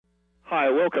Hi,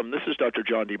 welcome. This is Dr.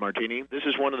 John DeMartini. This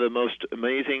is one of the most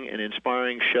amazing and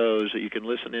inspiring shows that you can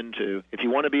listen into. If you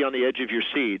want to be on the edge of your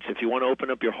seats, if you want to open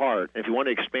up your heart, if you want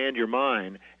to expand your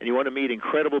mind, and you want to meet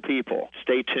incredible people,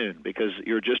 stay tuned because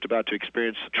you're just about to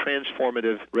experience a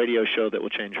transformative radio show that will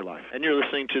change your life. And you're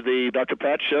listening to the Dr.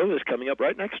 Pat Show that's coming up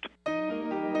right next.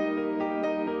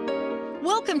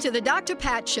 Welcome to the Dr.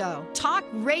 Pat Show. Talk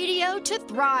radio to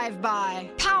thrive by.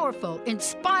 Powerful,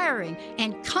 inspiring,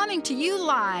 and coming to you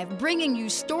live, bringing you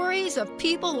stories of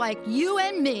people like you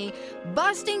and me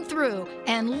busting through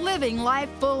and living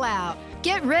life full out.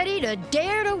 Get ready to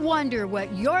dare to wonder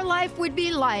what your life would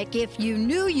be like if you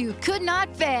knew you could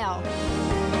not fail.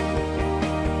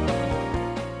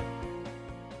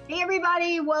 Hey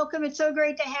everybody, welcome. It's so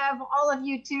great to have all of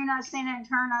you tune us in and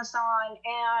turn us on.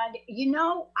 And you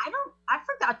know, I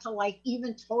forgot to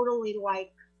even totally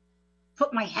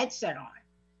put my headset on.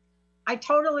 I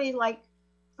totally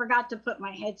forgot to put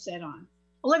my headset on.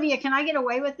 Olivia, can I get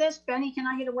away with this? Benny, can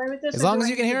I get away with this? As long as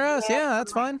you can hear us, yeah,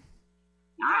 that's fine.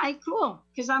 All right, cool.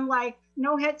 Because I'm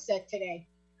no headset today.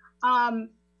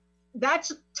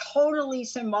 That's totally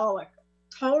symbolic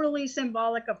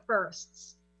of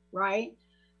firsts, right?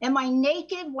 Am I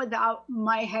naked without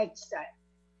my headset?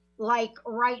 Right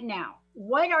now.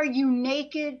 What are you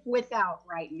naked without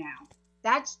right now?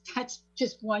 That's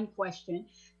just one question.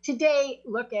 Today,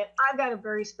 I've got a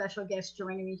very special guest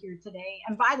joining me here today.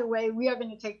 And by the way, we are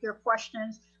going to take your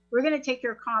questions. We're going to take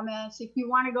your comments. If you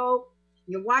want to go,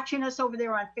 you're watching us over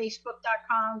there on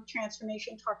Facebook.com,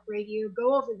 Transformation Talk Radio.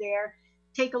 Go over there,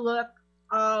 take a look.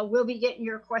 We'll be getting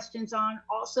your questions on.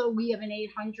 Also, we have an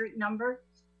 800 number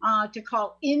to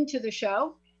call into the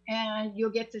show, and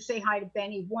you'll get to say hi to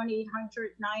Benny, 1-800-930-2819.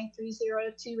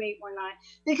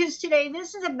 Because today,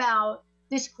 this is about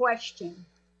this question.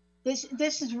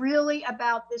 This is really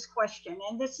about this question,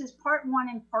 and this is part one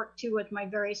and part two with my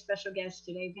very special guest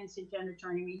today, Vincent Jenner,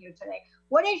 joining me here today.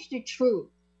 What is the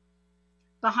truth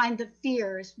behind the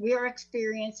fears we are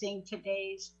experiencing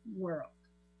today's world?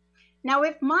 Now,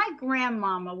 if my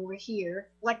grandmama were here,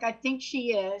 like I think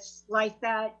she is, like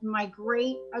that, my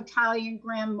great Italian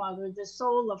grandmother, the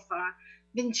soul of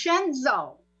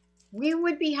Vincenzo, we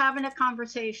would be having a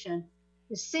conversation.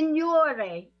 The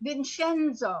Signore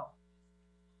Vincenzo,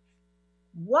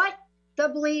 what the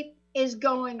bleep is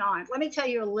going on? Let me tell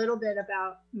you a little bit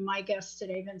about my guest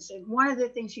today, Vincent. One of the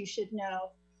things you should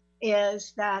know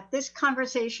is that this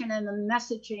conversation and the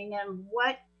messaging and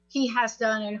what he has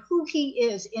done and who he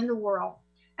is in the world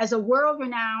as a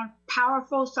world-renowned,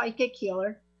 powerful psychic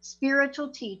healer, spiritual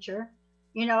teacher.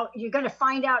 You know, you're going to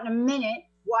find out in a minute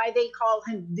why they call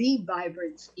him the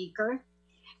vibrant speaker.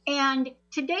 And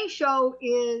today's show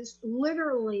is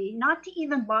literally not to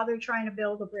even bother trying to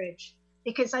build a bridge,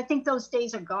 because I think those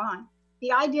days are gone.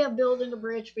 The idea of building a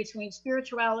bridge between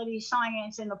spirituality,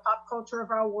 science, and the pop culture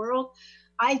of our world,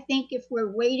 I think if we're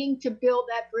waiting to build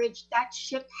that bridge, that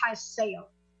ship has sailed.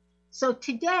 So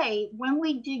today, when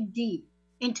we dig deep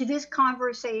into this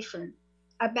conversation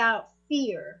about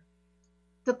fear,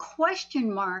 the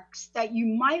question marks that you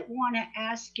might want to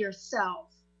ask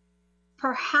yourself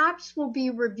perhaps will be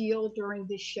revealed during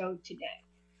this show today,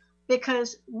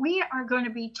 because we are going to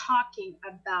be talking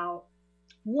about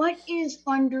what is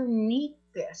underneath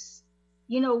this.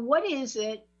 You know, what is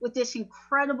it with this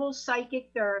incredible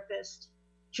psychic therapist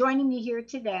joining me here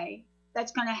today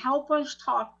that's going to help us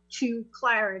talk to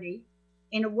clarity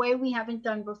in a way we haven't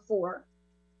done before,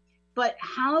 but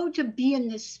how to be in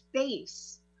this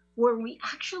space where we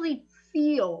actually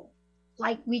feel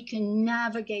like we can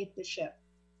navigate the ship.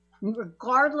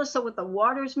 Regardless of what the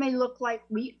waters may look like,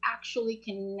 we actually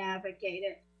can navigate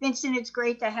it. Vincent, it's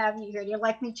great to have you here. Do you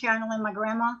like me channeling my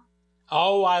grandma?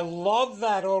 Oh, I love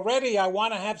that already. I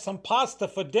want to have some pasta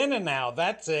for dinner now.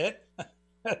 That's it.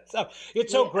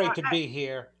 It's so great to be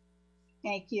here.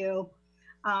 Thank you.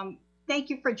 Thank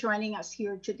you for joining us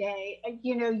here today.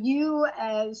 You know, you,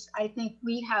 as I think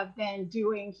we have been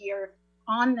doing here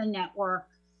on the network,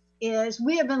 is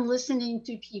we have been listening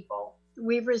to people.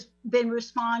 We've been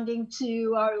responding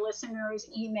to our listeners'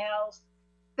 emails,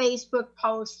 Facebook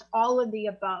posts, all of the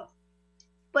above.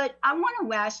 But I want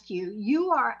to ask you,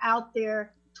 you are out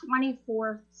there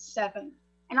 24/7.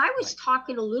 And I was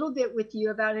talking a little bit with you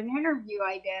about an interview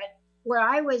I did where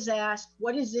I was asked,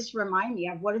 what does this remind me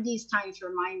of? What do these times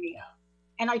remind me of?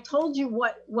 And I told you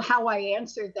how I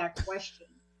answered that question.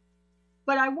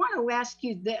 But I want to ask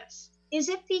you this. Is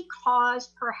it because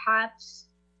perhaps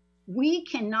we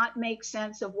cannot make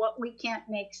sense of what we can't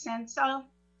make sense of?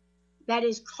 that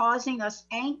is causing us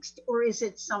angst, or is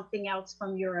it something else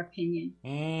from your opinion?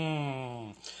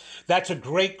 That's a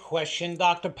great question,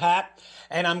 Dr. Pat.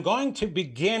 And I'm going to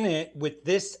begin it with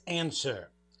this answer.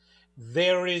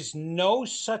 There is no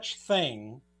such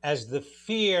thing as the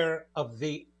fear of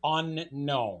the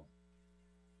unknown.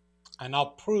 And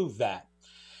I'll prove that.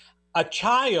 A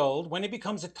child, when he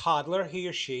becomes a toddler, he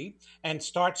or she, and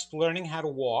starts learning how to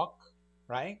walk,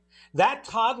 right? That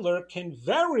toddler can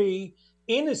very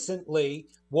innocently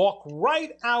walk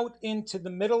right out into the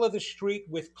middle of the street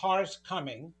with cars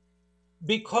coming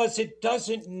because it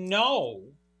doesn't know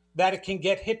that it can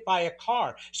get hit by a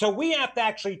car. So we have to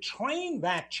actually train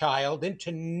that child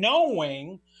into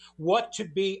knowing what to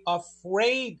be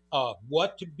afraid of,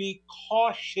 what to be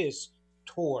cautious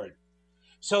toward.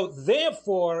 So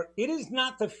therefore, it is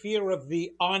not the fear of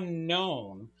the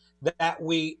unknown that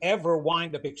we ever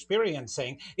wind up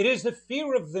experiencing. It is the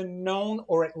fear of the known,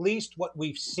 or at least what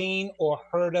we've seen or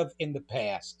heard of in the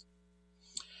past.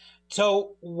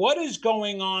 So what is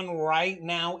going on right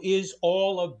now is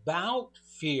all about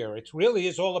fear. It really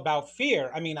is all about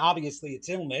fear. I mean, obviously it's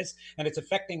illness and it's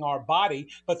affecting our body,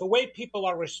 but the way people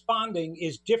are responding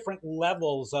is different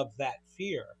levels of that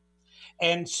fear.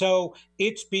 And so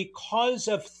it's because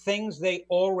of things they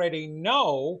already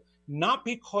know, not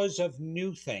because of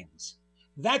new things.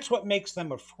 That's what makes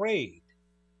them afraid.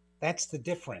 That's the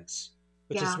difference,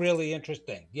 which is really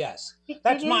interesting. Yes.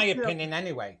 That's my opinion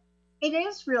anyway. It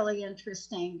is really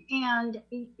interesting. And,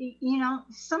 you know,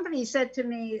 somebody said to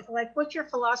me, like, what's your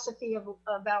philosophy of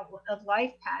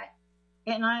life, Pat?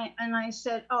 And I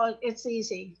said, oh, it's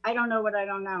easy. I don't know what I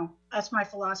don't know. That's my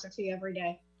philosophy every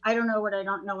day. I don't know what I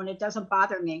don't know, and it doesn't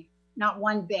bother me, not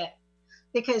one bit,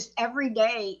 because every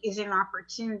day is an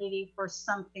opportunity for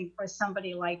something for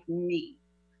somebody like me,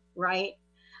 right?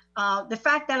 The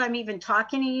fact that I'm even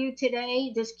talking to you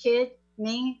today, this kid,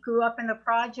 me, grew up in the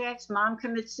projects, mom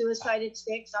commits suicide at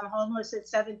 6, I'm homeless at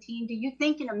 17. Do you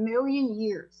think in a million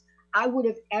years I would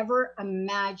have ever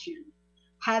imagined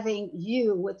having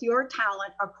you with your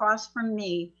talent across from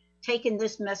me taking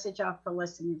this message off for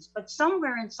listeners? But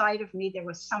somewhere inside of me, there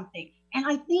was something. And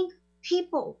I think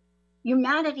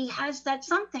humanity has that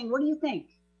something. What do you think?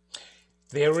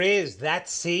 There is. That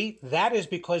is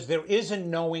because there is a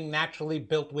knowing naturally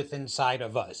built within inside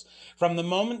of us. From the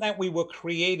moment that we were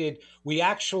created, we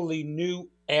actually knew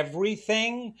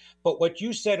everything. But what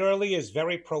you said earlier is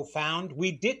very profound.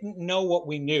 We didn't know what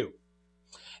we knew.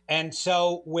 And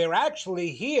so we're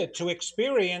actually here to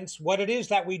experience what it is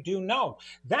that we do know.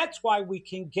 That's why we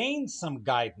can gain some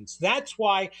guidance. That's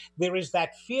why there is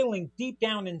that feeling deep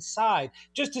down inside.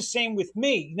 Just the same with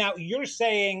me. Now, you're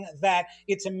saying that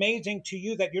it's amazing to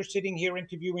you that you're sitting here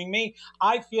interviewing me.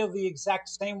 I feel the exact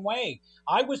same way.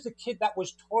 I was the kid that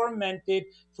was tormented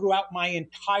throughout my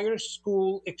entire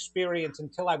school experience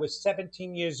until I was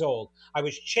 17 years old. I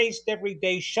was chased every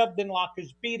day, shoved in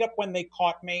lockers, beat up when they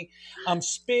caught me,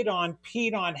 spit on,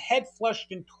 peed on, head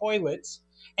flushed in toilets.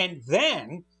 And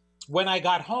then when I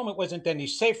got home, it wasn't any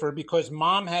safer because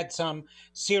mom had some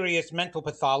serious mental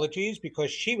pathologies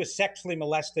because she was sexually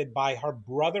molested by her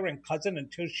brother and cousin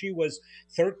until she was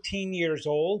 13 years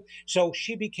old. So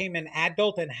she became an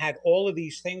adult and had all of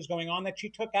these things going on that she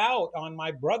took out on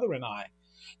my brother and I.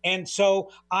 And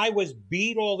so I was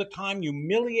beat all the time,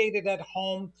 humiliated at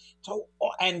home. So,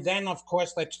 and then, of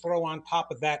course, let's throw on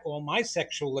top of that all my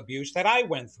sexual abuse that I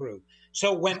went through.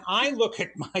 So when I look at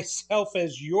myself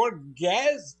as your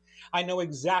guest, I know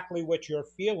exactly what you're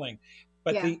feeling.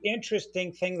 But the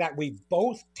interesting thing that we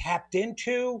both tapped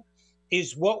into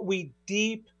is what we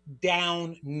deep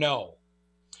down know.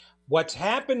 What's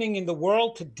happening in the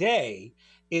world today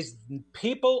is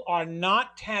people are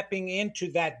not tapping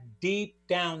into that deep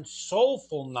down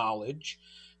soulful knowledge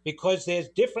because there's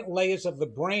different layers of the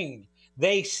brain.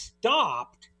 They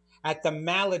stopped at the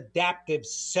maladaptive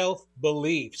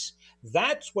self-beliefs.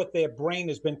 That's what their brain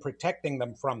has been protecting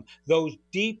them from, those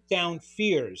deep down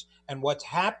fears. And what's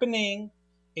happening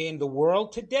in the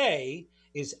world today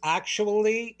is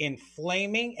actually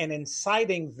inflaming and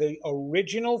inciting the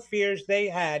original fears they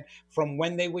had from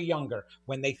when they were younger,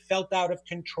 when they felt out of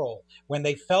control, when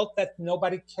they felt that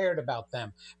nobody cared about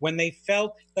them, when they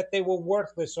felt that they were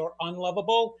worthless or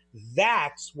unlovable.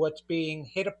 That's what's being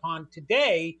hit upon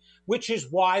today, which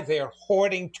is why they're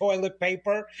hoarding toilet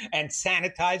paper and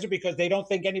sanitizer because they don't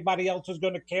think anybody else is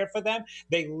going to care for them.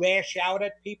 They lash out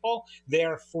at people.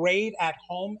 They're afraid at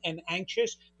home and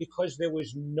anxious because there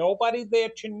was nobody there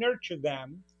to nurture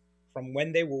them from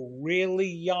when they were really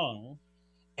young.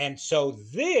 And so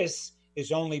this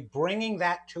is only bringing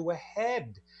that to a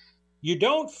head. You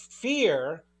don't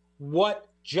fear what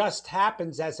just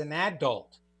happens as an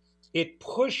adult. It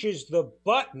pushes the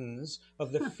buttons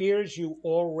of the fears you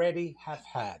already have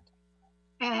had.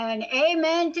 And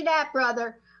amen to that,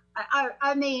 brother.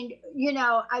 I mean, you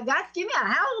know, give me a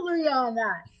hallelujah on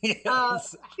that.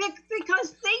 Yes. Because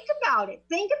think about it.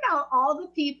 Think about all the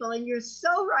people, and you're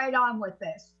so right on with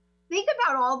this. Think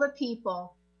about all the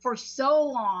people for so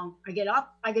long. I get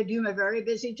up, I go do my very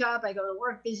busy job. I go to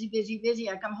work, busy, busy, busy.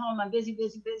 I come home, I'm busy,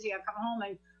 busy, busy. I come home,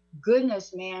 and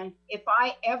goodness, man, if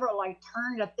I ever like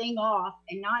turned a thing off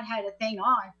and not had a thing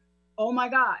on, oh my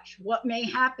gosh, what may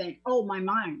happen? Oh, my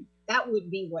mind. That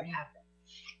would be what happened.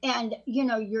 And, you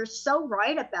know, you're so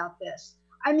right about this.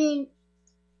 I mean,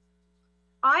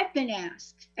 I've been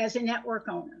asked as a network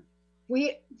owner,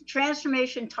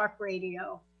 Transformation Talk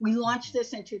Radio, we launched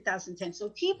this in 2010. So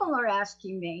people are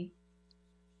asking me,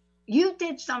 you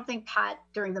did something, Pat,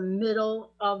 during the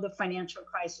middle of the financial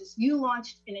crisis. You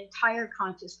launched an entire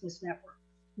consciousness network.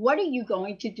 What are you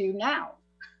going to do now?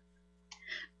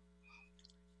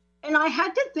 And I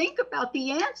had to think about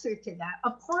the answer to that.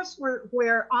 Of course,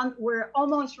 we're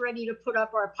almost ready to put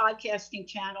up our podcasting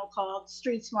channel called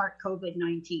Street Smart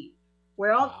COVID-19.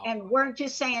 And we're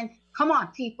just saying, come on,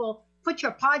 people, put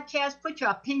your podcast, put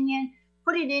your opinion,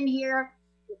 put it in here.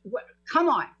 Come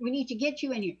on, we need to get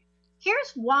you in here.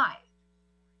 Here's why.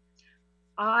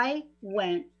 I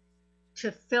went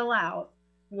to fill out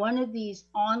one of these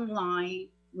online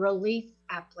relief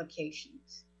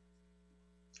applications.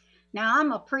 Now,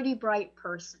 I'm a pretty bright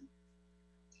person,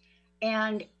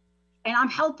 and I'm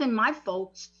helping my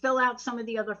folks fill out some of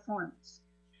the other forms.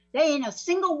 There ain't a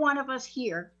single one of us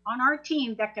here on our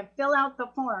team that can fill out the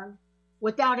form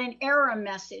without an error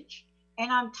message.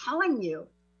 And I'm telling you,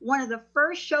 one of the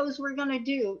first shows we're going to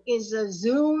do is a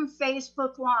Zoom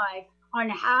Facebook Live on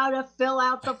how to fill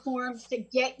out the forms to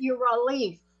get your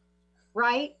relief,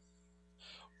 right?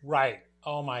 Right.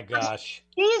 Oh my gosh.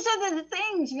 These are the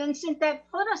things, Vincent, that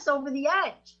put us over the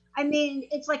edge. I mean,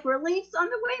 it's like relief's on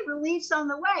the way, relief's on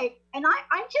the way. And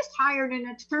I just hired an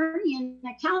attorney and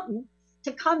an accountant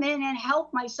to come in and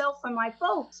help myself and my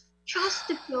folks just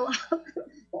to fill out the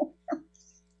forms.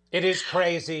 It is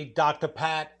crazy, Dr.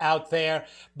 Pat, out there.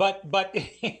 But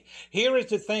here is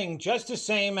the thing, just the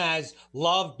same as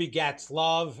love begets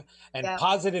love, and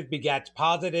positive begets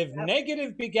positive,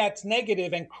 negative begets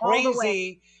negative, and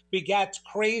crazy begets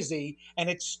crazy. And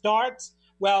it starts,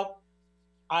 well,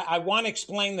 I want to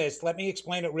explain this. Let me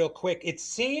explain it real quick. It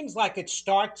seems like it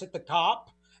starts at the top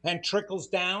and trickles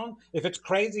down. If it's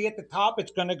crazy at the top,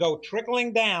 it's going to go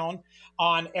trickling down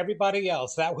on everybody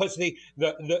else. That was the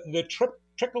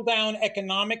trickle-down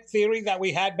economic theory that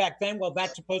we had back then. Well,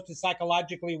 that's supposed to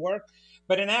psychologically work.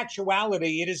 But in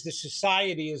actuality, it is the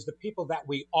society, is the people that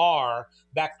we are,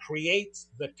 that creates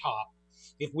the top.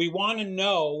 If we want to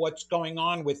know what's going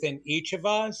on within each of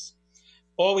us,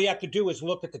 all we have to do is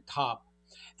look at the top.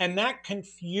 And that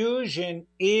confusion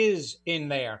is in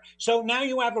there. So now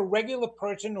you have a regular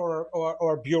person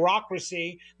or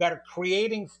bureaucracy that are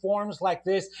creating forms like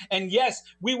this. And yes,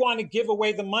 we want to give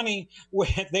away the money.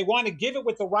 They want to give it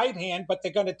with the right hand, but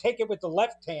they're going to take it with the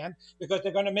left hand because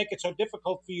they're going to make it so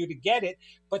difficult for you to get it.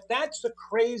 But that's the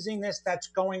craziness that's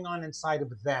going on inside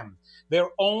of them, their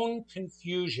own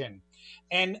confusion.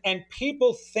 And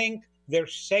people think they're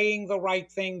saying the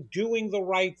right thing, doing the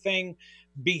right thing,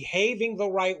 behaving the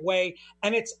right way,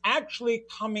 and it's actually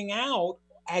coming out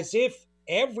as if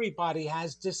everybody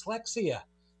has dyslexia.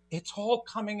 It's all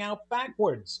coming out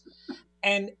backwards.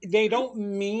 And they don't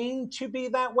mean to be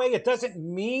that way. It doesn't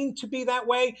mean to be that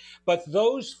way, but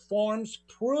those forms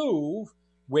prove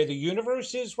where the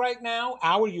universe is right now,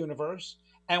 our universe,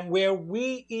 and where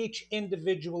we each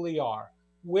individually are.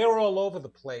 We're all over the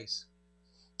place.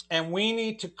 And we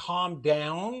need to calm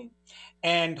down,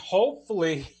 and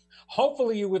hopefully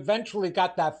you eventually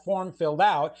got that form filled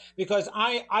out, because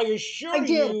I assure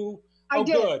you. I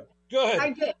did. Good. I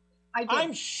did.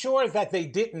 I'm sure that they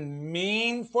didn't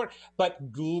mean for it, but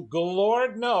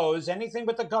Lord knows, anything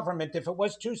but the government, if it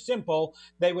was too simple,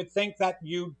 they would think that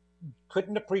you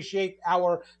couldn't appreciate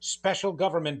our special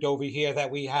government over here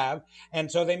that we have. And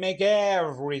so they make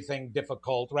everything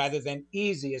difficult rather than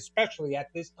easy, especially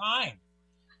at this time.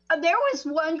 There was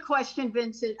one question,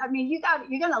 Vincent. I mean,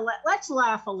 let's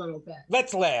laugh a little bit.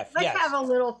 Let's laugh. Let's have a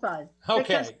little fun.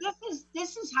 Okay. Because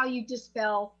this is how you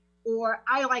dispel, or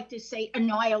I like to say,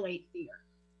 annihilate fear.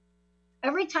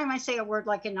 Every time I say a word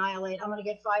like annihilate, I'm going to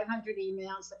get 500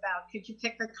 emails about, could you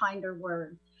pick a kinder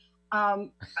word?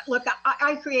 Look,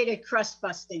 I created crust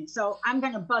busting, so I'm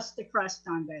going to bust the crust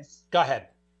on this. Go ahead.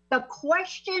 The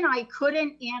question I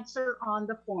couldn't answer on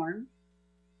the form,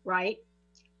 right,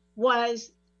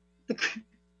 was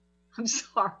I'm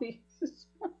sorry.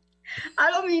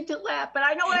 I don't mean to laugh, but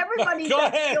I know everybody Go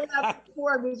that ahead. filled out the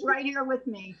form is right here with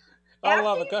me. I After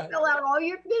love it. you Go ahead. fill out all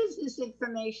your business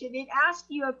information, it asks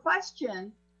you a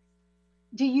question.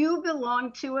 Do you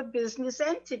belong to a business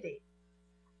entity?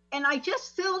 And I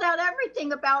just filled out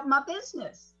everything about my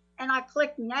business. And I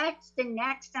click next, and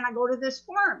I go to this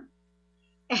form.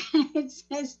 And it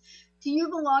says, do you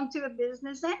belong to a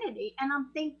business entity? And I'm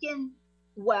thinking,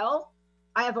 well,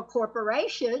 I have a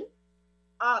corporation,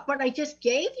 but I just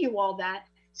gave you all that.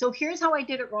 So here's how I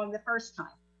did it wrong the first time.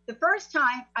 The first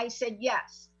time I said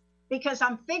yes, because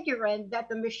I'm figuring that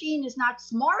the machine is not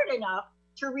smart enough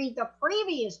to read the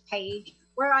previous page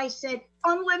where I said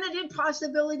unlimited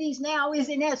possibilities now is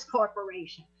an S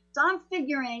corporation. So I'm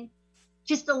figuring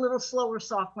just a little slower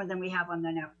software than we have on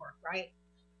the network, right?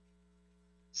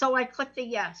 So I clicked the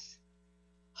yes.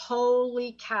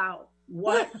 Holy cow,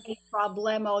 what a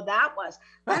problemo that was.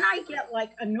 Then I get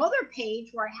like another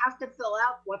page where I have to fill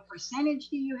out what percentage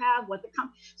do you have, what the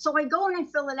so I go in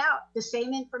and fill it out, the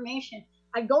same information.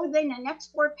 I go then the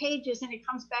next 4 pages and it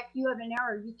comes back, you have an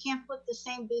error. You can't put the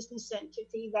same business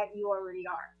entity that you already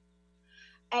are.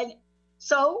 And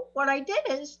so what I did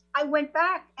is I went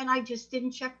back and I just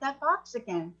didn't check that box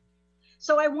again.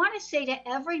 So I want to say to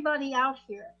everybody out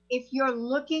here, if you're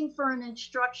looking for an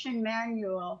instruction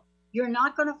manual, you're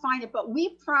not going to find it. But we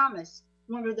promise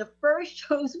one of the first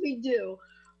shows we do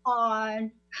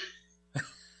on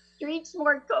Street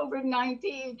Smart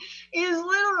COVID-19 is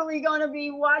literally going to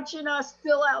be watching us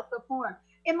fill out the form.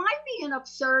 Am I being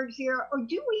absurd here, or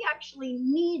do we actually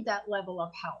need that level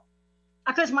of help?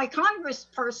 Because my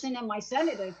congressperson and my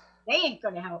senators, they ain't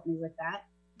going to help me with that.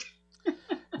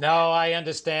 No, I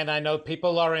understand. I know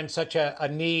people are in such a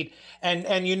need.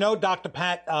 And you know, Dr.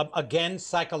 Pat, again,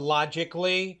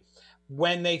 psychologically,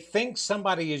 when they think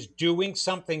somebody is doing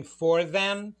something for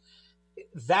them,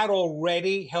 that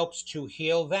already helps to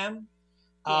heal them.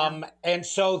 Yeah. And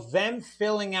so them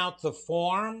filling out the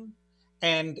form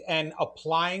and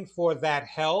applying for that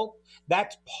help,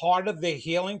 that's part of the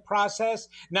healing process.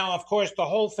 Now, of course, the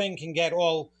whole thing can get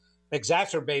all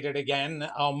exacerbated again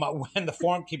when the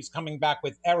form keeps coming back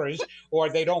with errors or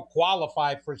they don't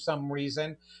qualify for some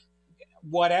reason.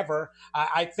 Whatever,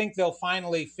 I think they'll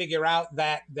finally figure out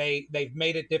that they've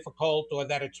made it difficult or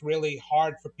that it's really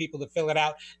hard for people to fill it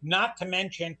out, not to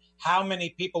mention how many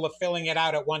people are filling it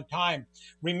out at one time.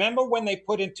 Remember when they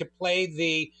put into play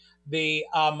the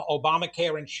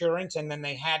Obamacare insurance, and then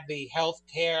they had the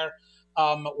healthcare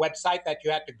website that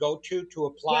you had to go to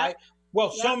apply? Yep.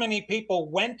 Well, so many people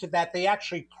went to that, they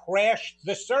actually crashed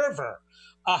the server.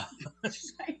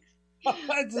 That's right.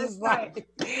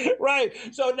 Right.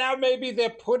 So now maybe they're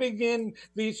putting in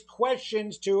these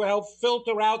questions to help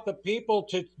filter out the people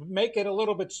to make it a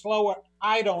little bit slower.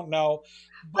 I don't know.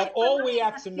 But all we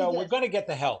have to know, we're going to get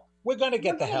the help. We're going to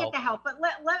get the help. But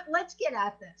let's get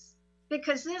at this,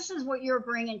 because this is what you're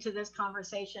bringing to this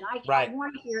conversation. I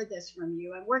want to hear this from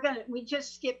you. And we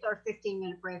just skipped our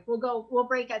 15-minute break. We'll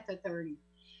break at the 30.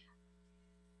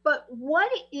 But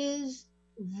what is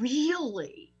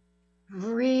really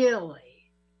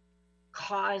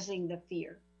causing the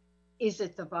fear? Is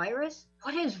it the virus?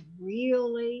 What is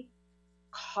really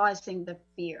causing the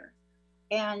fear?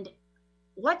 And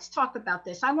let's talk about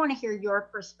this. I want to hear your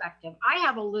perspective. I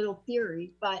have a little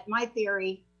theory, but my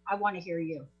theory, I want to hear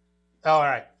you. All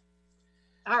right.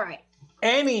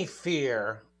 Any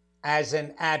fear as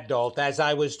an adult, as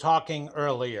I was talking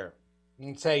earlier,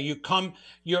 and say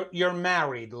you're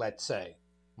married, let's say,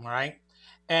 all right?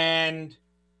 And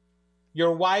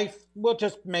your wife, we'll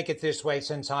just make it this way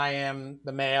since I am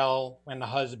the male and the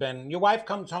husband. Your wife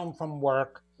comes home from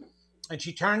work and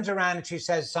she turns around and she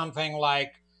says something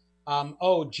like,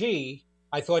 oh, gee,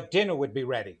 I thought dinner would be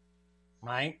ready,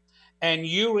 right? And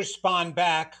you respond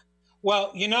back,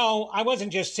 well, I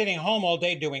wasn't just sitting home all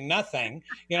day doing nothing.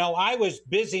 I was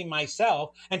busy myself.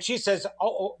 And she says,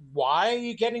 oh, why are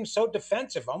you getting so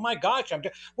defensive? Oh, my gosh.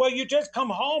 Well, you just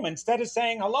come home. Instead of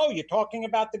saying hello, you're talking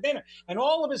about the dinner. And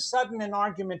all of a sudden, an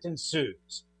argument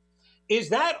ensues. Is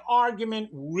that argument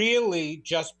really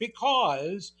just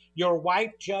because your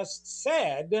wife just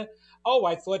said, oh,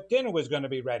 I thought dinner was going to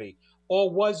be ready?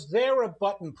 Or was there a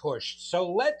button pushed?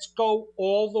 So let's go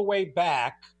all the way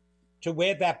back to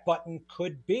where that button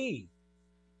could be.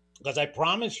 Because I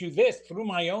promise you this, through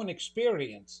my own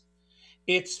experience,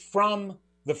 it's from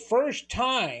the first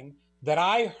time that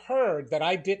I heard that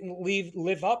I didn't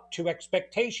live up to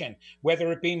expectation,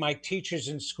 whether it be my teachers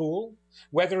in school,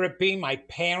 whether it be my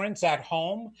parents at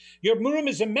home. Your room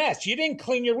is a mess. You didn't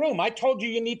clean your room. I told you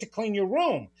you need to clean your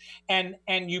room. And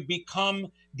you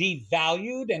become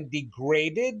devalued and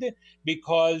degraded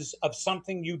because of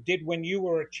something you did when you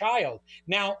were a child.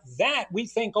 Now that we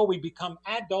think, oh, we become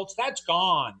adults, that's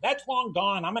gone. That's long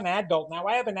gone. I'm an adult now.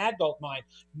 I have an adult mind.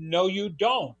 No, you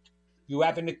don't. You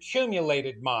have an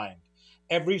accumulated mind.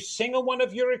 Every single one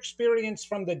of your experience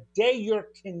from the day you're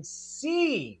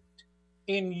conceived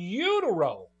in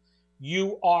utero,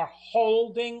 you are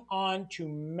holding on to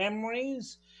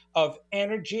memories of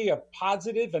energy, of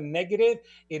positive and negative.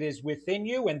 It is within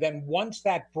you. And then once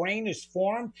that brain is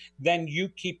formed, then you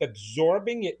keep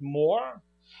absorbing it more.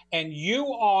 And you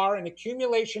are an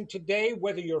accumulation today,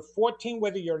 whether you're 14,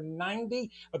 whether you're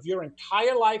 90, of your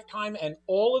entire lifetime and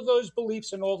all of those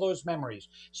beliefs and all those memories.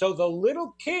 So the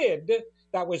little kid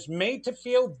that was made to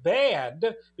feel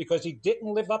bad because he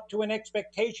didn't live up to an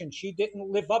expectation, she didn't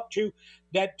live up to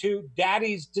that, to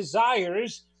daddy's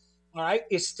desires, all right,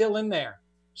 is still in there.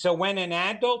 So when an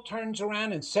adult turns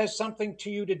around and says something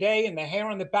to you today and the hair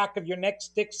on the back of your neck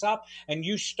sticks up and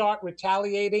you start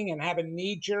retaliating and have a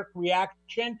knee-jerk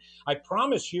reaction, I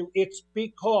promise you it's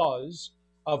because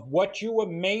of what you were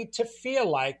made to feel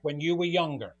like when you were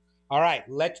younger. All right,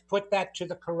 let's put that to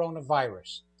the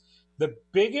coronavirus. The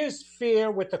biggest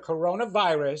fear with the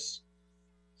coronavirus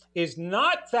is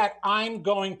not that I'm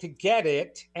going to get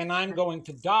it and I'm going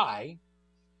to die.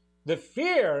 The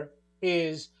fear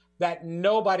is that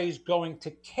nobody's going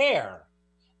to care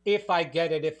if I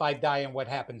get it, if I die, and what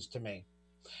happens to me.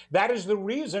 That is the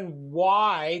reason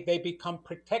why they become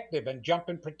protective and jump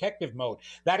in protective mode.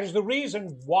 That is the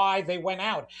reason why they went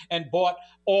out and bought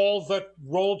all the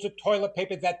rolls of toilet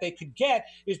paper that they could get,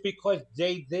 is because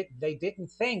they didn't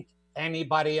think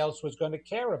anybody else was going to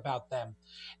care about them.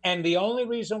 And the only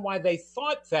reason why they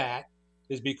thought that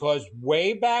is because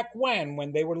way back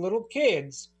when they were little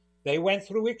kids, they went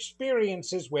through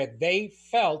experiences where they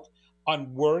felt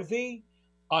unworthy,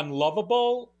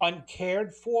 unlovable,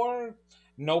 uncared for.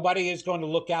 Nobody is going to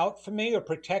look out for me or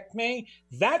protect me.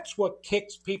 That's what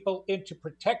kicks people into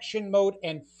protection mode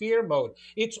and fear mode.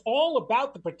 It's all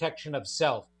about the protection of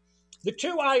self. The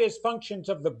two highest functions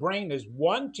of the brain is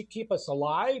 1, to keep us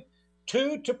alive,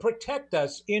 2, to protect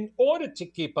us in order to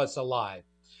keep us alive.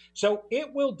 So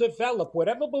it will develop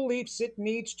whatever beliefs it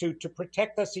needs to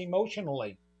protect us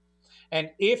emotionally. And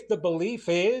if the belief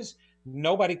is,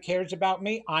 nobody cares about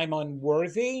me, I'm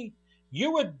unworthy,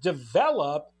 you would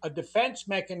develop a defense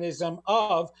mechanism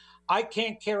of, I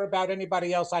can't care about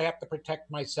anybody else, I have to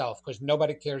protect myself because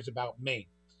nobody cares about me.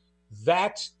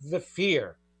 That's the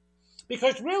fear.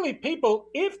 Because really, people,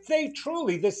 if they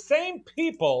truly, the same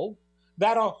people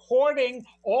that are hoarding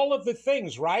all of the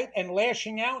things, right, and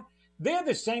lashing out, they're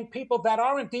the same people that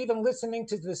aren't even listening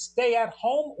to the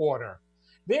stay-at-home order.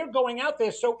 They're going out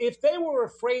there. So if they were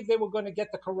afraid they were going to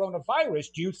get the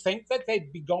coronavirus, do you think that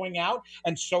they'd be going out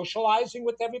and socializing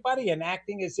with everybody and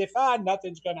acting as if,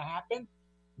 nothing's going to happen?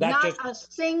 Not a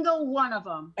single one of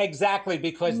them. Exactly,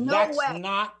 because that's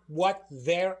not what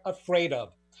they're afraid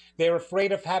of. They're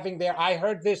afraid of having their, I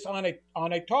heard this on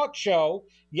a talk show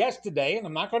yesterday, and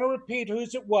I'm not going to repeat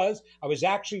whose it was. I was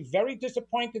actually very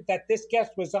disappointed that this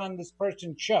guest was on this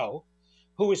person's show,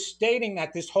 who is stating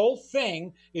that this whole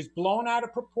thing is blown out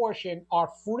of proportion. Our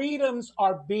freedoms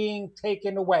are being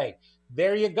taken away.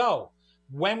 There you go.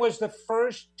 When was the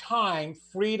first time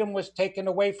freedom was taken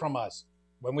away from us?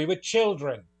 When we were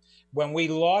children. When we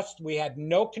had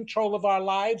no control of our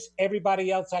lives, everybody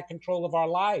else had control of our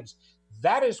lives.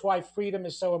 That is why freedom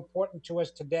is so important to us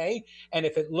today. And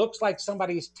if it looks like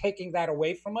somebody's taking that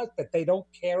away from us, that they don't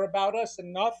care about us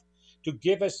enough to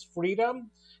give us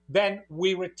freedom, then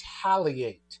we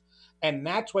retaliate. And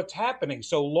that's what's happening.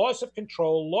 So loss of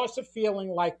control, loss of feeling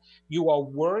like you are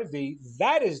worthy,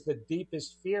 that is the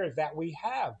deepest fear that we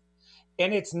have.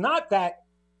 And it's not that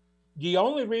the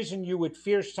only reason you would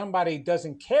fear somebody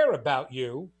doesn't care about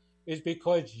you is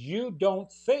because you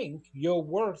don't think you're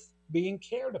worth being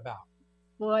cared about.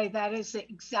 Boy, that is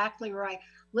exactly right.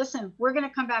 Listen, we're going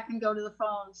to come back and go to the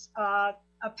phones.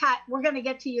 Pat, we're going to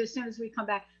get to you as soon as we come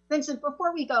back. Vincent,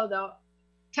 before we go, though,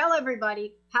 tell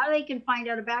everybody how they can find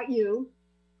out about you,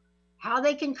 how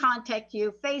they can contact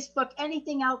you, Facebook,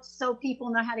 anything else, so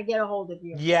people know how to get a hold of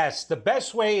you. Yes, the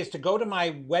best way is to go to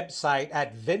my website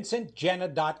at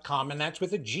vincentgenna.com, and that's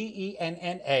with a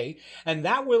Genna, and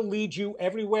that will lead you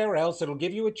everywhere else. It'll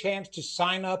give you a chance to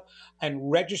sign up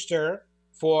and register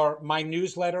for my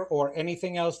newsletter or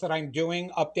anything else that I'm doing,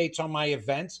 updates on my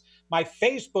events. My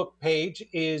Facebook page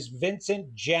is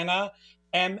Vincent Genna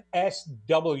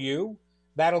MSW.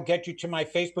 That'll get you to my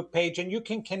Facebook page, and you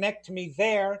can connect to me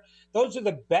there. Those are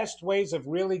the best ways of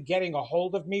really getting a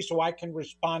hold of me so I can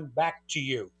respond back to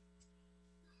you.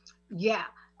 Yeah.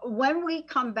 When we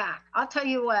come back, I'll tell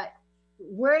you what,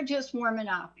 we're just warming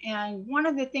up. And one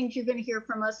of the things you're going to hear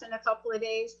from us in a couple of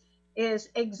days is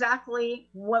exactly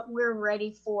what we're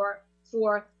ready for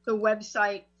the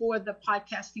website, for the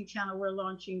podcasting channel we're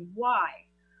launching.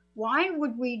 Why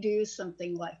would we do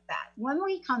something like that? When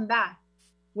we come back,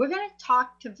 we're going to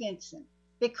talk to Vincent,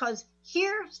 because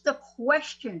here's the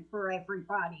question for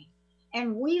everybody.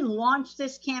 And we launched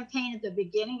this campaign at the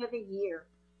beginning of the year.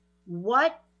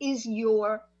 What is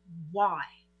your why?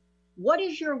 What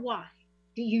is your why?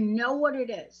 Do you know what it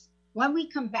is? When we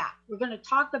come back, we're going to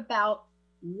talk about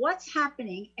what's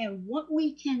happening and what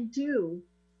we can do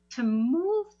to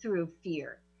move through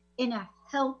fear in a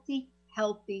healthy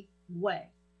way.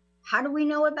 How do we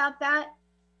know about that?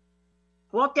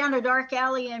 Walk down a dark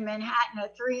alley in Manhattan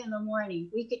at 3 a.m.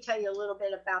 We could tell you a little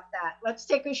bit about that. Let's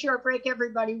take a short break,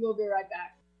 everybody. We'll be right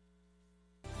back.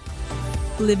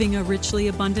 Living a richly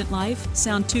abundant life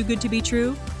sound too good to be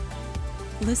true?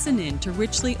 Listen in to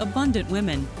Richly Abundant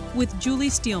Women with Julie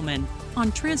Steelman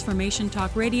on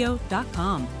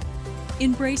TransformationTalkRadio.com.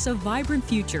 Embrace a vibrant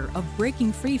future of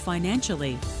breaking free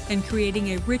financially and creating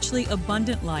a richly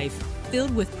abundant life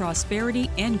filled with prosperity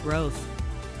and growth.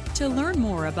 To learn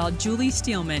more about Julie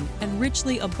Steelman and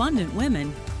Richly Abundant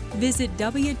Women, visit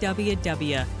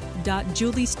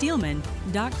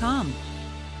www.juliesteelman.com.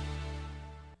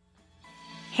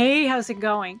 Hey, how's it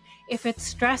going? If it's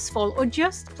stressful or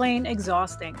just plain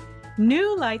exhausting,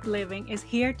 New Light Living is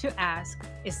here to ask,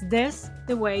 is this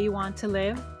the way you want to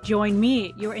live? Join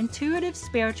me, your intuitive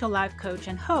spiritual life coach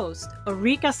and host,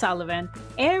 Ulrika Sullivan,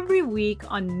 every week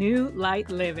on New Light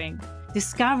Living.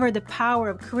 Discover the power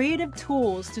of creative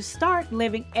tools to start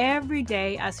living every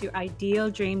day as your ideal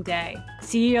dream day.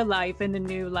 See your life in the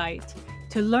new light.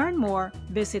 To learn more,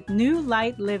 visit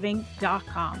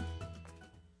newlightliving.com.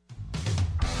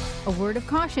 A word of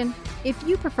caution: if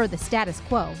you prefer the status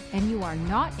quo and you are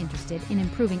not interested in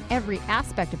improving every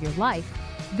aspect of your life,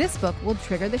 this book will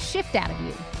trigger the shift out of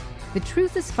you. The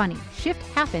Truth is Funny, Shift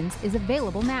Happens is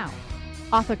available now.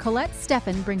 Author Colette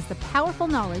Steffen brings the powerful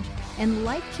knowledge and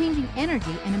life-changing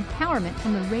energy and empowerment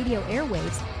from the radio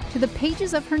airwaves to the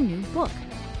pages of her new book.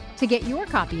 To get your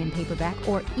copy in paperback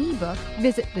or ebook,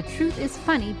 visit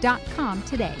thetruthisfunny.com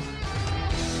today.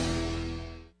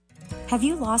 Have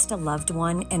you lost a loved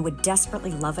one and would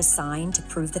desperately love a sign to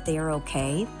prove that they are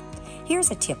okay?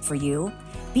 Here's a tip for you.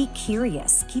 Be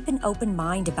curious. Keep an open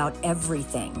mind about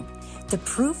everything. The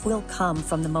proof will come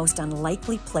from the most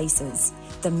unlikely places.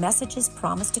 The messages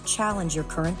promise to challenge your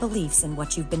current beliefs and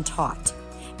what you've been taught.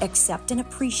 Accept and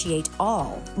appreciate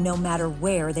all, no matter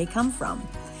where they come from.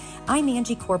 I'm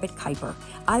Angie Corbett Kuiper.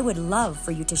 I would love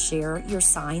for you to share your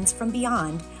signs from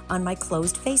beyond on my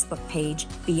closed Facebook page,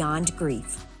 Beyond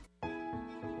Grief.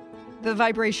 The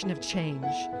vibration of change,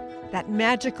 that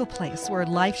magical place where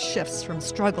life shifts from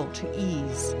struggle to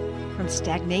ease, from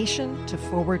stagnation to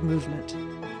forward movement,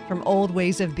 from old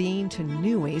ways of being to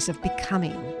new ways of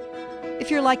becoming.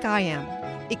 If you're like I am,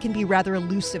 it can be rather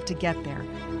elusive to get there,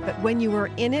 but when you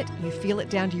are in it, you feel it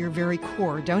down to your very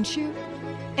core, don't you?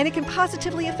 And it can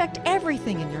positively affect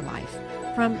everything in your life,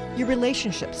 from your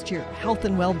relationships to your health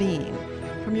and well-being,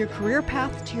 from your career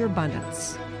path to your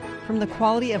abundance, from the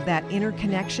quality of that inner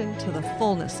connection to the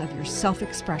fullness of your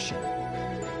self-expression.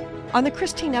 On the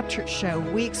Christine Upchurch Show,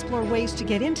 we explore ways to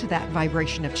get into that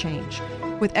vibration of change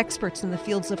with experts in the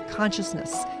fields of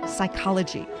consciousness,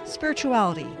 psychology,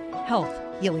 spirituality, health,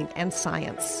 healing, and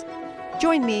science.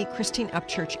 Join me, Christine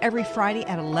Upchurch, every Friday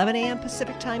at 11 a.m.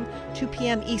 Pacific Time, 2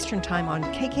 p.m. Eastern Time on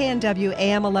KKNW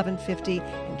AM 1150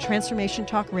 and Transformation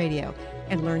Talk Radio,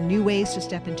 and learn new ways to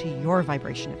step into your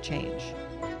vibration of change.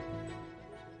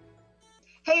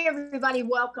 Hey, everybody,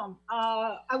 welcome.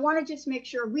 I want to just make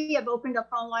sure we have opened up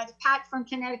phone lines. Pat from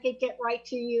Connecticut, get right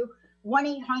to you.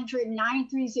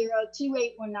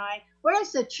 1-800-930-2819. What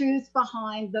is the truth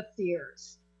behind the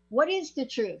fears? What is the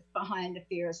truth behind the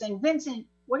fears? And Vincent,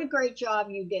 what a great job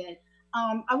you did.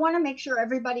 I want to make sure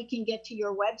everybody can get to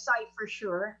your website for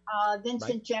sure,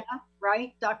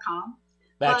 VincentJenna.com.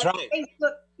 That's right.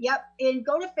 Facebook, yep, and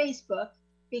go to Facebook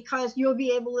because you'll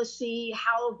be able to see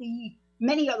how the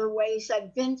many other ways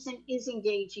that Vincent is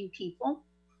engaging people.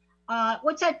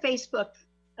 What's that Facebook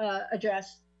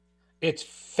address? It's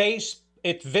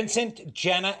Vincent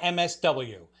Jenna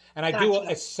MSW. And I do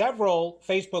several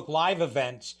Facebook Live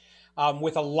events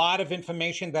with a lot of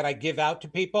information that I give out to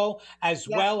people, as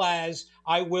well as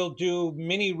I will do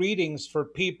mini readings for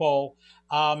people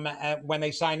when they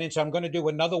sign in. So I'm going to do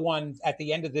another one at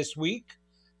the end of this week.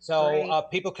 So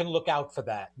people can look out for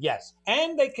that. Yes.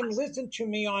 And they can listen to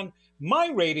me on my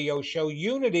radio show,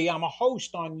 Unity. I'm a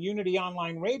host on Unity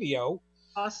Online Radio.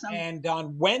 Awesome. And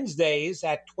on Wednesdays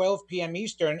at 12 p.m.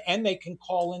 Eastern, and they can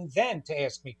call in then to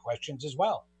ask me questions as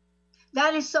well.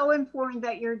 That is so important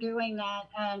that you're doing that.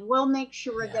 And we'll make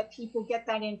sure that people get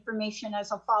that information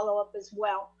as a follow-up as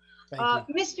well.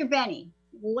 Mr. Benny,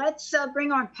 let's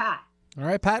bring on Pat. All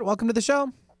right, Pat, welcome to the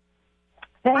show.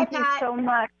 Thank you so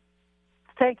much.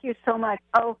 Thank you so much.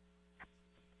 Oh,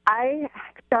 I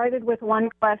started with one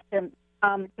question.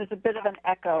 There's a bit of an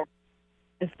echo.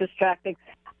 It's distracting.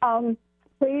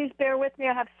 Please bear with me.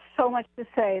 I have so much to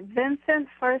say. Vincent,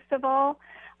 first of all,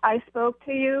 I spoke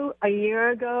to you a year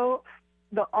ago.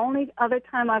 The only other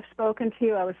time I've spoken to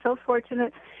you, I was so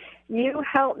fortunate. You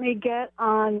helped me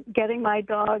getting my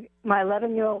dog, my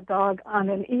 11-year-old dog, on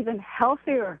an even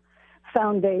healthier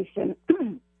foundation.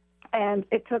 And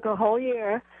it took a whole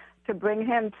year to bring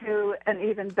him to an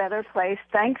even better place.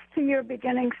 Thanks to your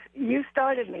beginnings, you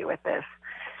started me with this.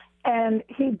 And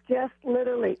he just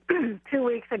literally 2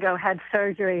 weeks ago had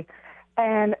surgery.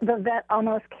 And the vet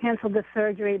almost canceled the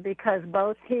surgery because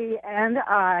both he and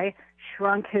I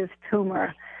shrunk his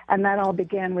tumor. And that all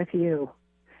began with you.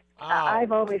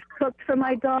 I've always cooked for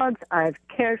my dogs. I've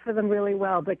cared for them really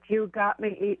well. But you got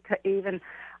me to even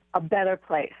a better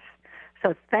place.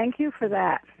 So thank you for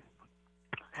that.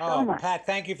 Oh, Pat,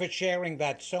 thank you for sharing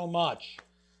that so much.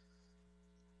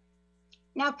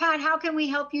 Now, Pat, how can we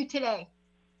help you today?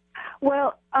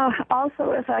 Well,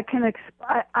 also, if I can,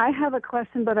 I have a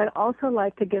question, but I'd also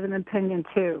like to give an opinion,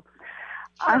 too.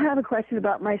 I have a question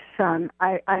about my son.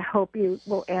 I hope you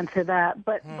will answer that.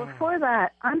 But before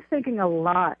that, I'm thinking a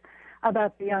lot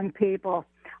about the young people.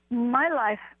 My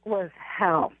life was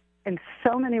hell in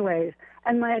so many ways,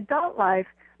 and my adult life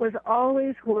was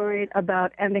always worried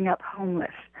about ending up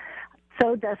homeless.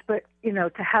 So desperate,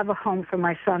 to have a home for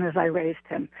my son as I raised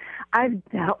him. I've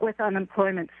dealt with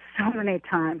unemployment so many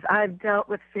times. I've dealt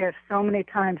with fear so many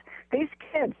times. These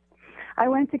kids, I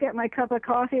went to get my cup of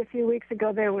coffee a few weeks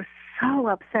ago. They were so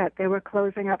upset. They were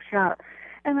closing up shop.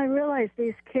 And I realized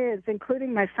these kids,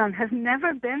 including my son, have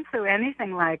never been through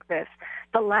anything like this.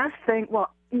 The last thing,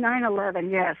 9/11,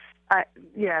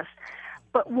 yes.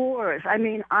 But wars,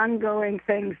 ongoing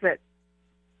things that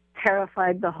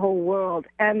terrified the whole world.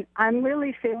 And I'm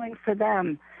really feeling for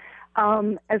them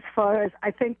as far as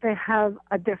I think they have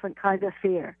a different kind of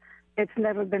fear. It's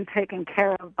never been taken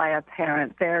care of by a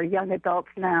parent. They're young adults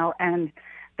now, and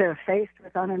they're faced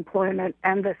with unemployment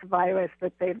and this virus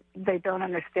that they don't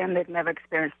understand, they've never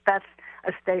experienced. That's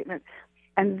a statement.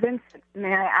 And Vincent,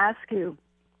 may I ask you,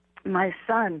 my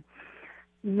son,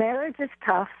 marriage is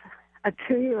tough. A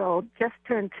 2-year-old just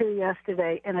turned 2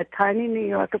 yesterday in a tiny New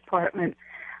York apartment.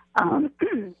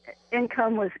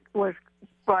 Income was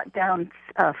brought down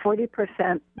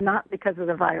 40%, not because of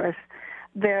the virus.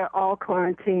 They're all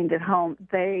quarantined at home.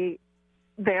 They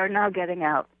are now getting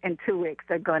out. In 2 weeks,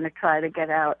 they're going to try to get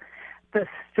out. The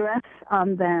stress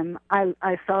on them,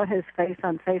 I saw his face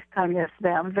on FaceTime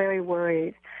yesterday. I'm very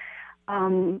worried.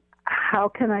 How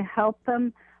can I help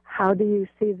them? How do you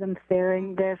see them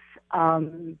faring this?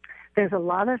 There's a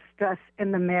lot of stress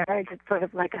in the marriage. It's sort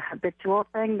of like a habitual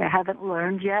thing. They haven't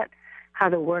learned yet how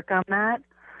to work on that.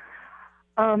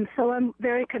 So I'm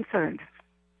very concerned.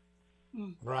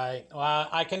 Right. Well,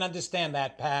 I can understand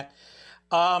that, Pat.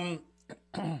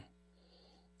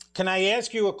 Can I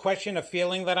ask you a question, a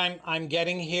feeling that I'm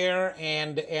getting here,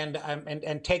 and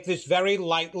take this very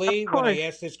lightly when I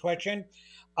ask this question?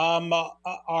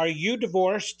 Are you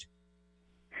divorced?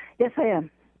 Yes, I am.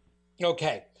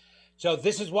 Okay. So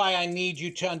this is why I need you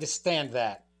to understand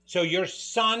that. So your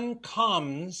son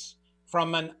comes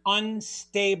from an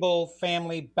unstable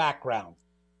family background.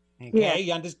 Okay?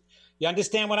 Yes. You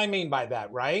understand what I mean by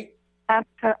that, right?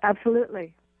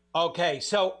 Absolutely. Okay.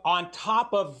 So on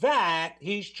top of that,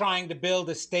 he's trying to build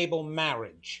a stable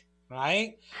marriage,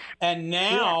 right? And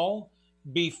now,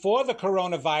 before the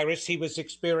coronavirus, he was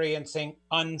experiencing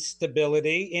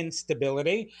instability.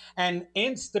 And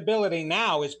instability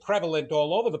now is prevalent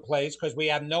all over the place because we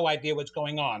have no idea what's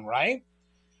going on, right?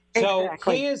 Exactly.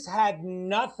 So he has had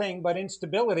nothing but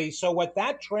instability. So what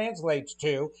that translates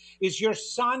to is your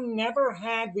son never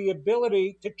had the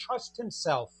ability to trust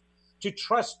himself, to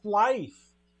trust life,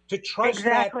 to trust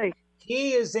that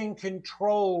he is in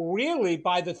control really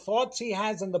by the thoughts he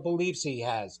has and the beliefs he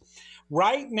has.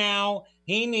 Right now,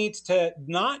 he needs to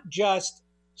not just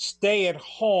stay at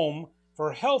home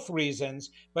for health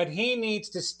reasons, but he needs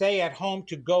to stay at home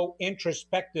to go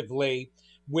introspectively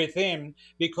within,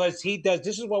 because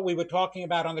this is what we were talking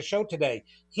about on the show today.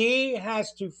 He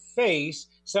has to face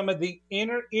some of the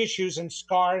inner issues and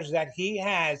scars that he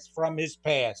has from his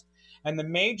past. And the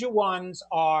major ones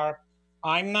are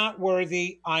I'm not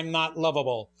worthy, I'm not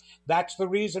lovable. That's the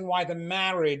reason why the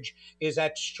marriage is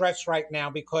at stress right now,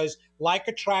 because like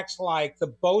attracts like, the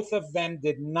both of them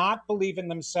did not believe in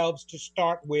themselves to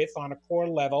start with on a core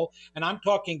level. And I'm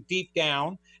talking deep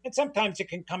down, and sometimes it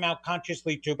can come out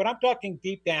consciously too, but I'm talking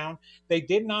deep down. They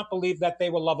did not believe that they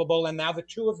were lovable, and now the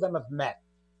two of them have met.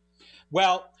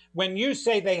 Well, when you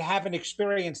say they haven't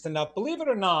experienced enough, believe it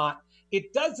or not,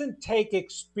 it doesn't take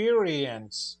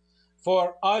experience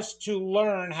for us to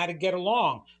learn how to get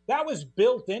along. That was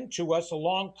built into us a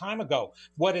long time ago.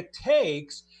 What it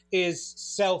takes is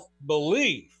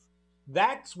self-belief.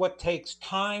 That's what takes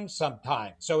time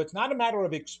sometimes. So it's not a matter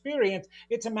of experience,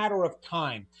 it's a matter of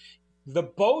time. The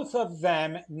both of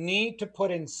them need to put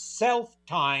in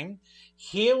self-time,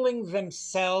 healing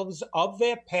themselves of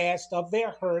their past, of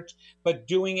their hurts, but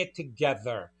doing it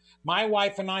together. My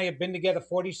wife and I have been together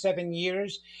 47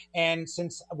 years, and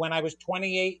since when I was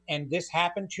 28 and this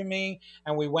happened to me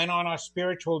and we went on our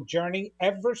spiritual journey,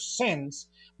 ever since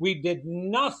we did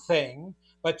nothing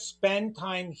but spend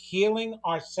time healing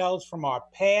ourselves from our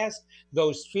past,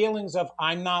 those feelings of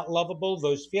I'm not lovable,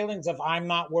 those feelings of I'm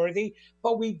not worthy,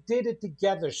 but we did it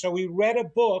together. So we read a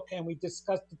book and we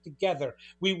discussed it together.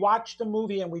 We watched a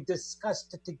movie and we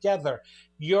discussed it together.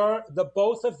 The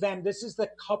both of them, this is the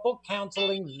couple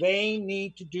counseling they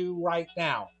need to do right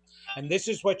now. And this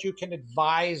is what you can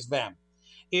advise them,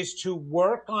 is to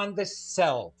work on the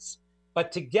selves,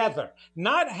 but together,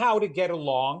 not how to get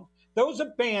along. Those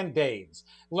are Band-Aids.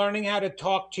 Learning how to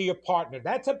talk to your partner,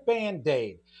 that's a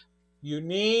Band-Aid. You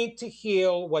need to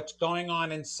heal what's going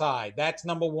on inside. That's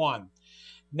number one.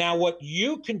 Now, what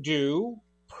you can do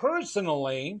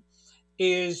personally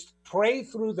is pray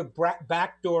through the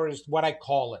back door, is what I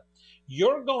call it.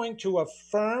 You're going to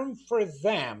affirm for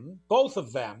them, both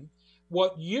of them,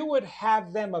 what you would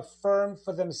have them affirm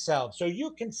for themselves. So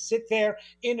you can sit there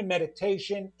in a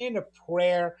meditation, in a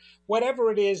prayer,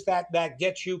 whatever it is that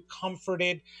gets you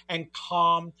comforted and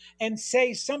calm, and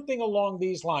say something along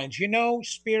these lines. You know,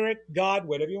 Spirit, God,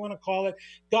 whatever you want to call it,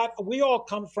 God, we all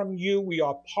come from you. We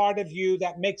are part of you.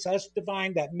 That makes us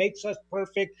divine. That makes us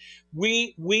perfect.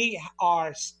 We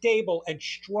are stable and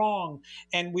strong,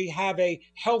 and we have a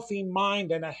healthy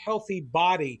mind and a healthy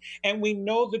body, and we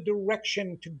know the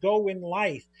direction to go in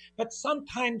life. But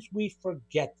sometimes we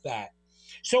forget that.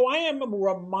 So I am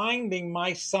reminding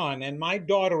my son and my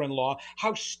daughter-in-law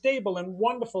how stable and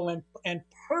wonderful and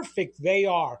perfect they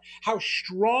are, how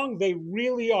strong they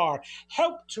really are.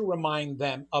 Help to remind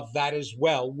them of that as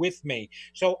well with me.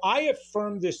 So I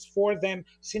affirm this for them,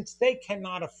 since they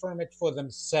cannot affirm it for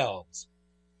themselves.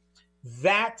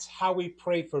 That's how we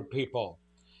pray for people.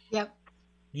 Yep.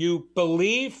 You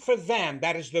believe for them.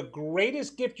 That is the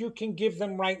greatest gift you can give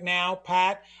them right now,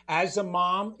 Pat, as a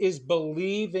mom, is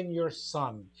believe in your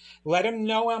son. Let him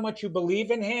know how much you believe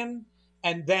in him,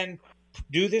 and then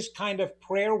do this kind of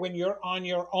prayer when you're on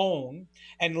your own,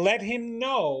 and let him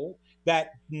know that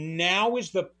now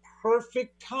is the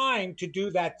perfect time to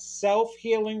do that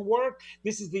self-healing work.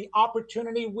 This is the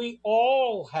opportunity we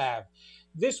all have.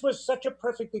 This was such a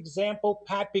perfect example,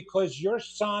 Pat, because your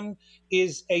son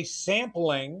is a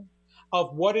sampling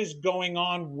of what is going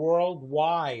on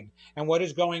worldwide and what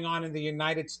is going on in the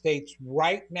United States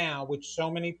right now with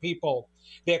so many people.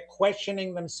 They're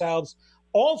questioning themselves.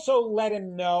 Also, let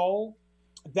him know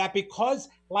that because,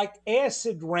 like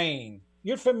acid rain,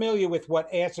 you're familiar with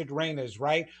what acid rain is,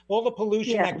 right? All the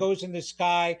pollution that goes in the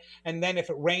sky, and then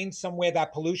if it rains somewhere,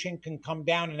 that pollution can come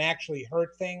down and actually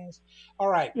hurt things. All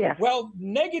right. Yes. Well,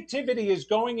 negativity is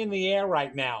going in the air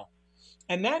right now,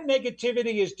 and that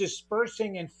negativity is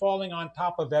dispersing and falling on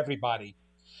top of everybody.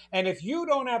 And if you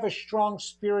don't have a strong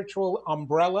spiritual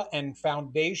umbrella and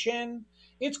foundation,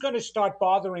 it's going to start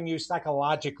bothering you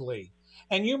psychologically.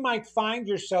 And you might find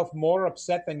yourself more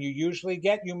upset than you usually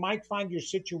get. You might find your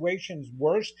situations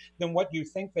worse than what you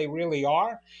think they really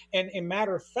are. And a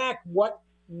matter of fact, what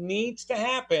needs to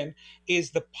happen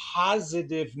is the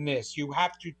positiveness. You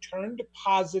have to turn to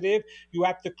positive. You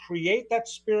have to create that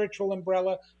spiritual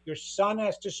umbrella. Your son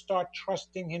has to start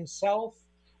trusting himself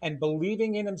and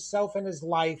believing in himself and his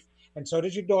life. And so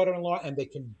does your daughter-in-law, and they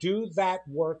can do that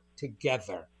work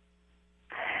together.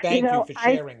 Thank you for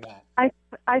sharing that.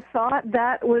 I thought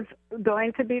that was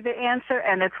going to be the answer,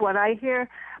 and it's what I hear.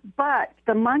 But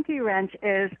the monkey wrench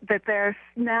is that they're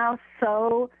now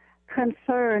so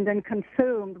concerned and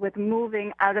consumed with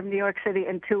moving out of New York City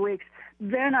in 2 weeks.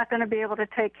 They're not going to be able to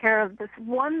take care of this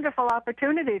wonderful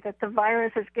opportunity that the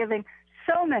virus is giving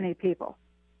so many people.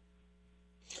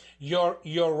 You're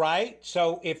right.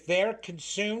 So if they're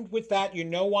consumed with that, you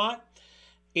know what?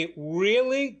 It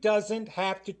really doesn't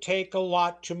have to take a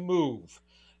lot to move.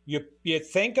 You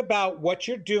think about what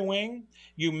you're doing,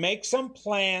 you make some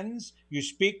plans, you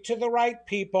speak to the right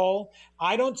people.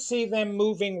 I don't see them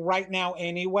moving right now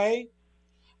anyway.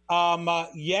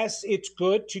 Yes, it's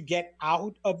good to get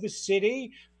out of the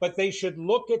city, but they should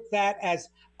look at that as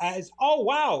oh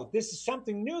wow, this is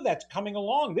something new that's coming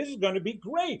along. This is going to be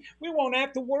great. We won't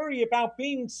have to worry about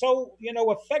being so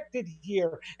affected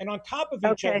here and on top of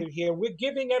each other here. We're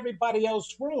giving everybody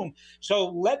else room. So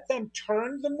let them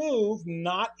turn the move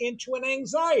not into an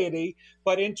anxiety,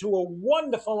 but into a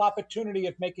wonderful opportunity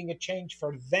of making a change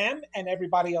for them and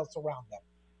everybody else around them.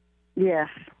 Yes.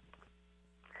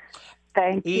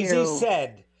 Thank you. Easy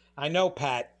said. I know,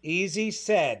 Pat. Easy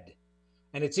said.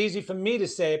 And it's easy for me to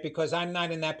say it because I'm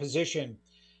not in that position.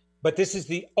 But this is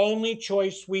the only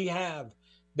choice we have.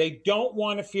 They don't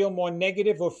want to feel more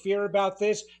negative or fear about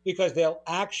this because they'll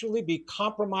actually be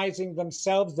compromising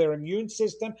themselves, their immune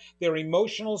system, their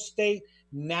emotional state.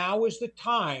 Now is the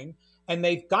time, and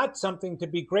they've got something to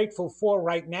be grateful for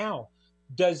right now.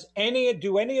 Do any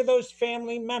of those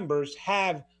family members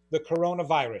have the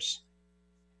coronavirus?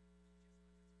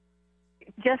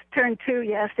 Just turned 2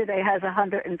 yesterday, has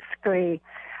 103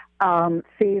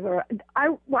 fever.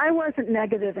 I wasn't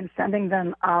negative in sending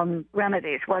them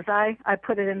remedies, was I? I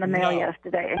put it in the mail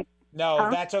yesterday. No,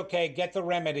 that's okay. Get the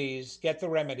remedies.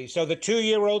 So the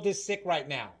 2-year-old is sick right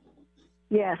now?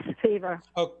 Yes, fever.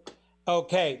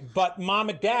 Okay, but mom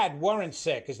and dad weren't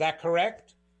sick. Is that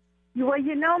correct? Well,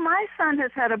 my son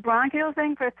has had a bronchial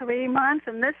thing for 3 months,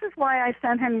 and this is why I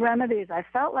sent him remedies. I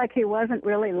felt like he wasn't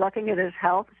really looking at his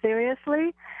health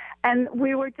seriously, and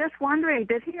we were just wondering,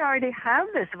 did he already have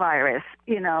this virus,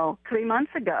 3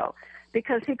 months ago?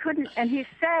 Because he couldn't, and he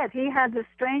said he had the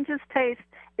strangest taste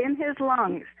in his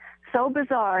lungs, so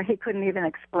bizarre he couldn't even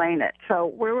explain it.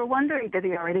 So we were wondering, did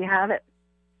he already have it?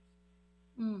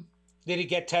 Did he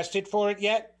get tested for it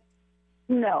yet?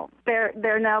 No,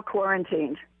 they're now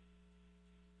quarantined.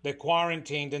 They're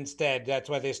quarantined instead. That's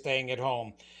why they're staying at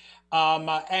home.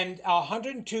 And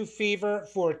 102 fever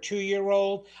for a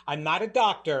 2-year-old. I'm not a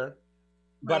doctor,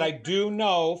 but I do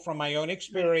know from my own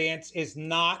experience is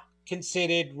not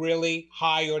considered really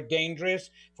high or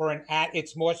dangerous for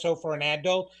it's more so for an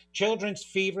adult. Children's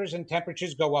fevers and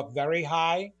temperatures go up very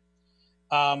high,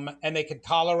 and they can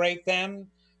tolerate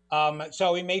them.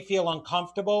 So he may feel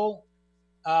uncomfortable,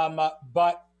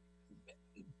 but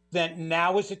then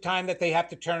now is the time that they have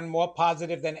to turn more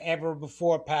positive than ever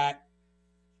before, Pat.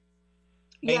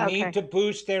 They need to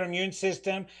boost their immune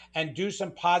system and do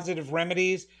some positive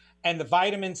remedies. And the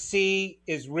vitamin C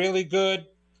is really good.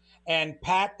 And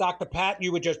Pat, Dr. Pat,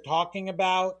 you were just talking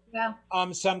about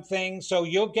some things. So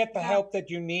you'll get the help that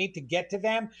you need to get to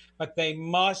them, but they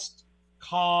must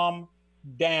calm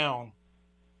down.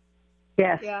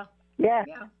 Yes. Yeah.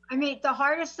 I mean, the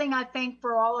hardest thing I think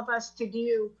for all of us to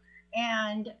do,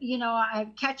 and, I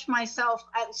catch myself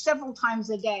several times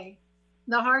a day.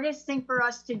 The hardest thing for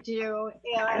us to do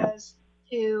is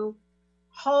to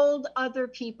hold other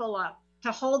people up,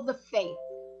 to hold the faith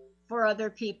for other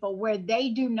people where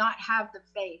they do not have the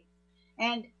faith.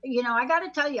 And, I got to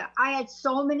tell you, I had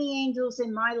so many angels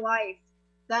in my life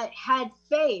that had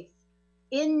faith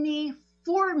in me,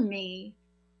 for me,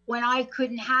 when I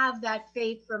couldn't have that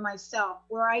faith for myself,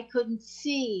 where I couldn't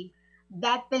see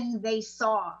that thing they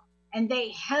saw. And they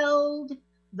held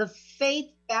the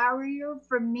faith barrier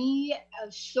for me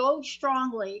so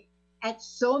strongly at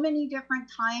so many different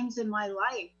times in my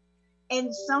life.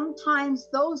 And sometimes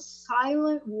those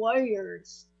silent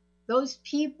warriors, those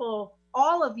people,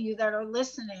 all of you that are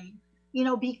listening,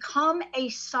 become a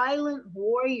silent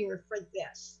warrior for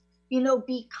this.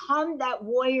 Become that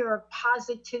warrior of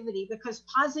positivity, because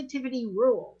positivity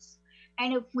rules.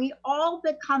 And if we all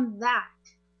become that,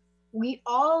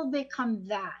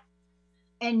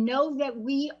 and know that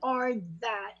we are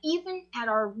that, even at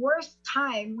our worst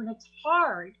time when it's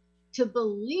hard to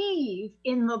believe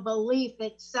in the belief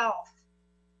itself,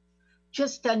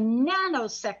 just a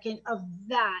nanosecond of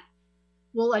that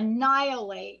will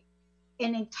annihilate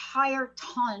an entire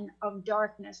ton of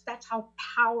darkness. That's how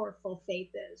powerful faith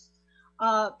is.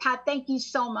 Pat, thank you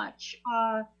so much.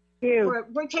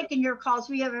 We're taking your calls.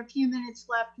 We have a few minutes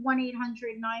left.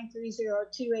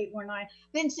 1-800-930-2819.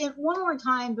 Vincent, one more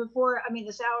time before,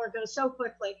 this hour goes so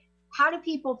quickly. How do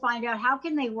people find out? How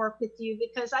can they work with you?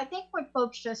 Because I think what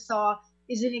folks just saw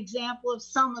is an example of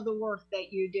some of the work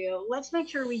that you do. Let's make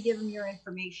sure we give them your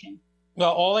information.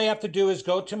 Well, all they have to do is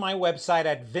go to my website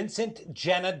at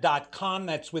vincentgenna.com.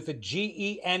 That's with a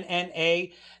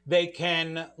Genna. They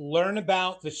can learn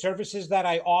about the services that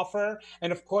I offer.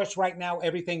 And of course, right now,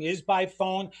 everything is by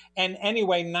phone. And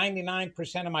anyway,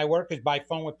 99% of my work is by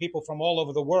phone with people from all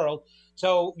over the world.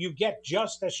 So you get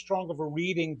just as strong of a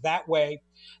reading that way.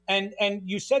 And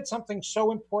you said something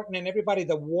so important, and everybody,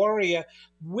 the warrior,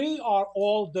 we are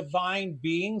all divine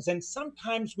beings, and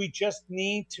sometimes we just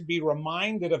need to be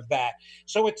reminded of that.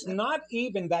 So it's not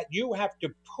even that you have to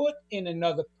put in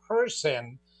another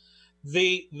person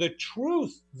the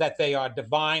truth that they are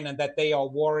divine and that they are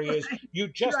warriors. You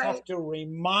just have to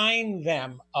remind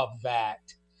them of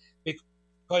that,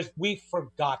 because we've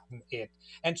forgotten it.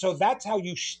 And so that's how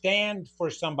you stand for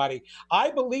somebody.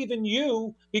 I believe in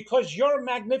you because you're a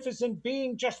magnificent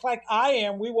being just like I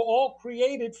am. We were all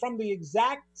created from the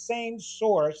exact same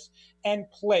source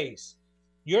and place.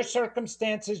 Your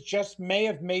circumstances just may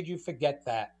have made you forget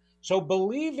that. So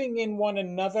believing in one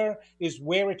another is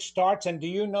where it starts. And do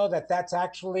you know that that's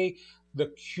actually the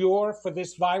cure for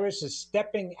this virus, is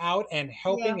stepping out and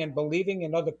helping and believing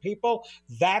in other people?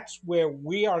 That's where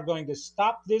we are going to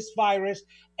stop this virus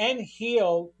and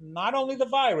heal not only the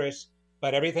virus,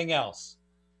 but everything else.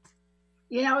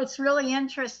 You know, it's really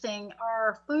interesting.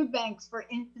 Our food banks for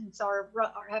infants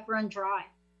have run dry.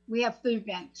 We have food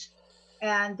banks,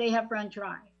 and they have run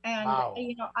dry. And,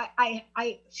 you know,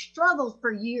 I struggled for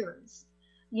years,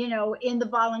 you know, in the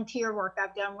volunteer work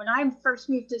I've done. When I first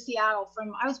moved to Seattle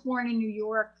I was born in New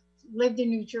York, lived in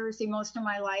New Jersey most of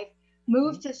my life,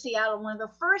 moved to Seattle. One of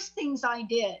the first things I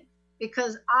did,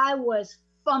 because I was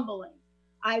fumbling,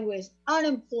 I was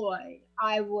unemployed,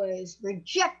 I was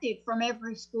rejected from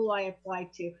every school I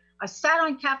applied to. I sat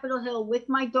on Capitol Hill with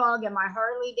my dog and my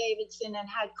Harley Davidson and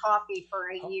had coffee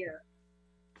for a year.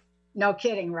 No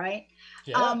kidding, right?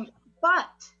 Yeah. But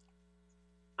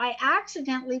I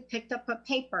accidentally picked up a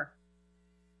paper,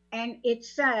 and it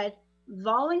said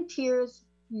volunteers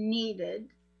needed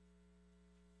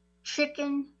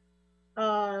chicken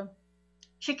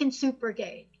soup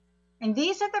brigade. And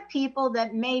these are the people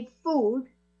that made food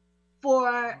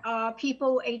for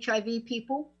people, HIV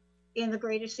people in the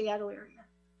greater Seattle area.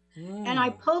 And I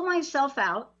pulled myself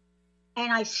out,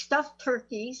 and I stuffed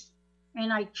turkeys,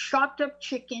 and I chopped up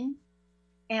chicken,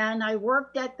 and I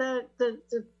worked at the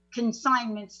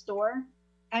consignment store,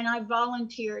 and I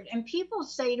volunteered. And people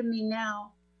say to me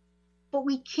now, but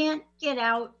we can't get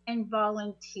out and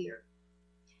volunteer.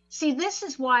 See, this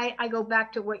is why I go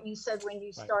back to what you said when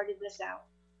you started this out.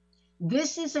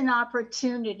 This is an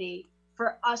opportunity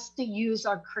for us to use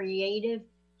our creative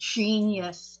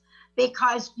genius,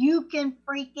 because you can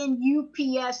freaking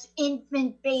UPS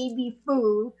infant baby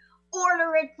food,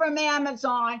 order it from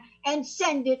Amazon, and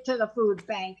send it to the food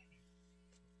bank.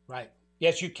 Right.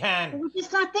 Yes, you can. We're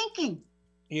just not thinking.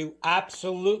 You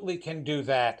absolutely can do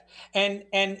that. And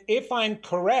if I'm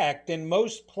correct, in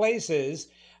most places,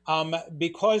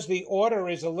 because the order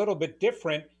is a little bit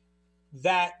different,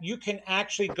 that you can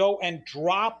actually go and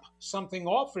drop something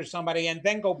off for somebody and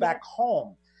then go back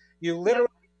home. You literally,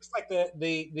 just like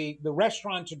the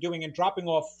restaurants are doing and dropping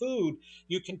off food,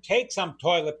 you can take some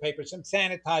toilet paper, some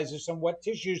sanitizer, some wet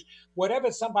tissues, whatever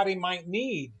somebody might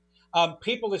need.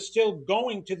 People are still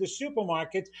going to the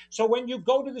supermarkets. So when you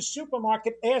go to the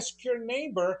supermarket, ask your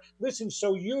neighbor, listen,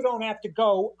 so you don't have to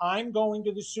go, I'm going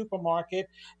to the supermarket,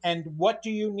 and what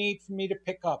do you need for me to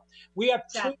pick up? We have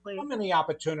so many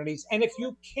opportunities. And if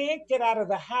you can't get out of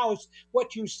the house,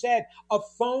 what you said, a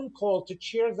phone call to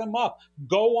cheer them up,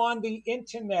 go on the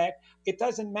internet. It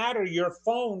doesn't matter, your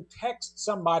phone, text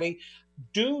somebody,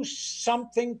 do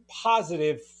something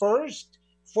positive first,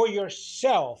 for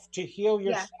yourself, to heal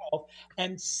yourself,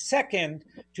 and second,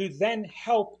 to then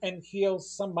help and heal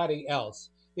somebody else.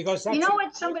 Because that's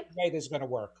the way this is going to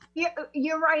work.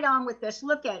 You're right on with this.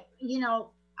 Look at,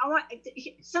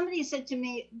 somebody said to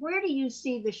me, where do you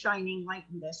see the shining light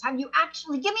in this? Have you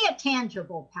actually, give me a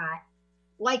tangible, Pat.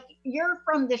 Like, you're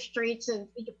from the streets and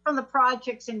from the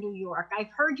projects in New York.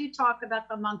 I've heard you talk about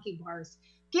the monkey bars.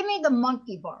 Give me the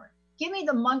monkey bar. Give me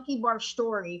the monkey bar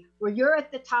story where you're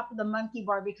at the top of the monkey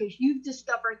bar because you've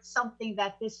discovered something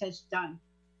that this has done.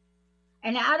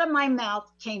 And out of my mouth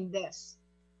came this.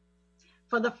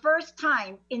 For the first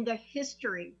time in the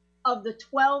history of the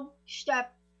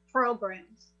 12-step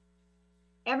programs,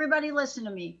 everybody listen to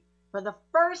me, for the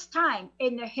first time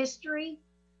in the history,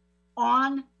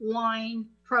 online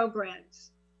programs.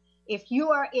 If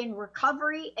you are in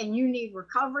recovery and you need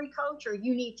recovery coach or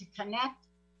you need to connect,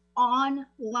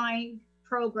 online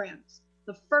programs.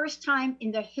 The first time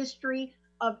in the history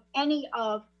of any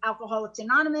of Alcoholics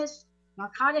Anonymous,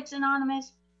 Narcotics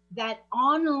Anonymous, that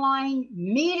online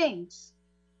meetings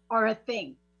are a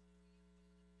thing.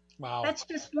 Wow. That's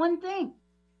just one thing.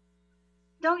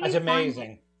 Don't That's you amazing.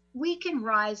 find we can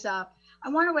rise up? I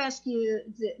want to ask you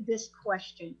this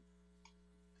question.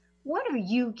 What are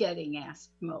you getting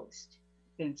asked most,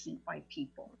 Vincent, by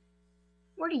people?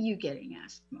 What are you getting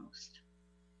asked most?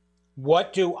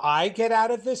 What do I get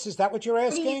out of this? Is that what you're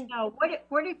asking? No.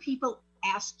 What are people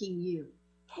asking you?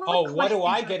 What do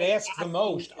I get asked the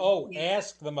most?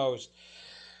 Asked the most.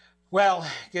 Well,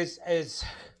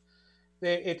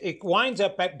 it winds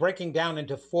up at breaking down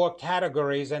into 4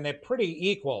 categories, and they're pretty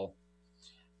equal.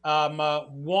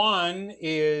 One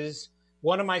is,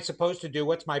 what am I supposed to do?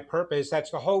 What's my purpose? That's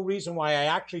the whole reason why I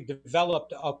actually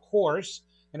developed a course.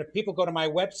 And if people go to my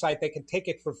website, they can take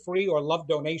it for free or love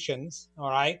donations,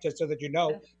 all right? Just so that you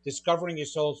know, Discovering Your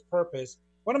Soul's Purpose.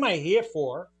 What am I here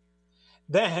for?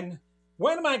 Then,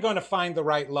 when am I going to find the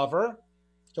right lover?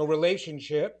 So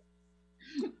relationship.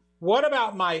 What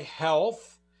about my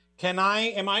health? Am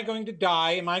I going to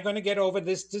die? Am I going to get over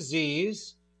this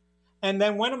disease? And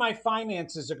then when are my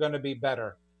finances are going to be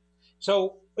better?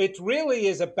 So it really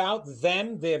is about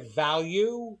them, their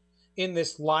value in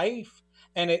this life.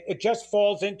 And it just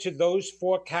falls into those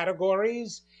 4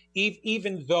 categories,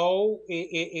 even though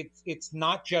it's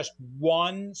not just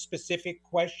one specific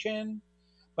question.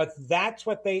 But that's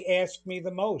what they ask me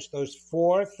the most, those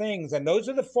 4 things. And those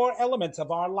are the 4 elements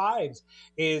of our lives,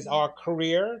 is our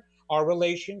career, our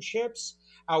relationships,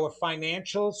 our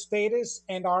financial status,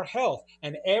 and our health.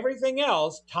 And everything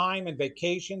else, time and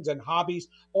vacations and hobbies,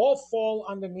 all fall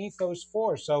underneath those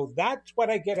 4. So that's what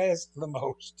I get asked the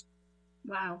most.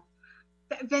 Wow.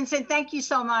 Vincent, thank you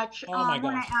so much. Oh my I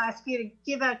want to ask you to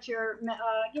give out your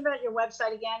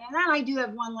website again. And then I do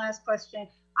have one last question.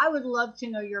 I would love to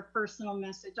know your personal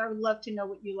message. I would love to know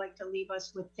what you'd like to leave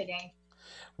us with today.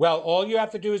 Well, all you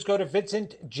have to do is go to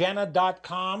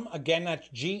vincentgenna.com. Again, that's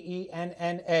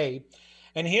Genna.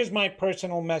 And here's my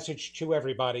personal message to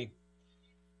everybody.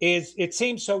 It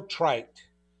seems so trite,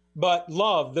 but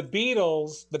love, the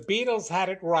Beatles had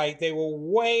it right. They were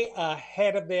way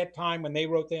ahead of their time when they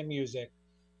wrote their music.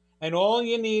 And all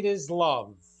you need is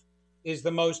love, is the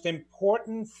most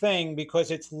important thing, because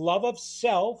it's love of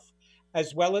self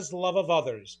as well as love of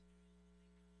others.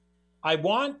 I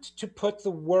want to put the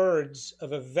words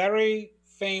of a very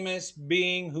famous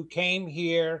being who came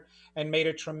here and made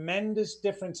a tremendous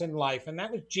difference in life, and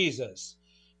that was Jesus.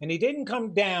 And he didn't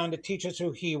come down to teach us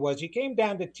who he was. He came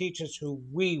down to teach us who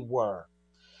we were.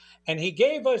 And he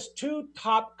gave us 2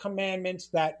 top commandments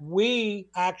that we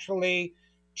actually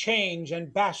changed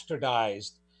and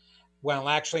bastardized. Well,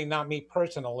 actually, not me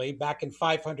personally. Back in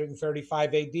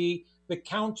 535 AD, the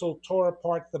council tore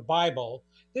apart the Bible.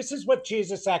 This is what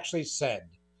Jesus actually said.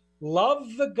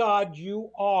 Love the God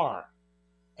you are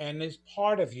and is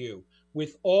part of you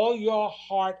with all your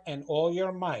heart and all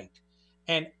your might.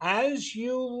 And as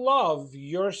you love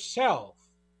yourself,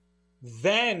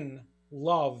 then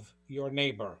love your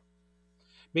neighbor.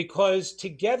 Because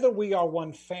together we are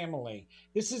one family.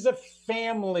 This is a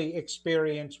family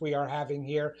experience we are having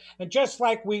here. And just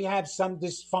like we have some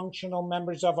dysfunctional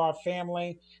members of our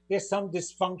family, there's some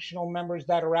dysfunctional members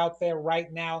that are out there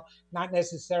right now, not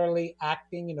necessarily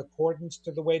acting in accordance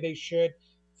to the way they should.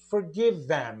 Forgive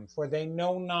them, for they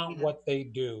know not what they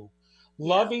do.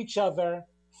 Love each other,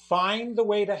 find the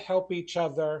way to help each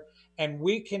other, and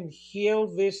we can heal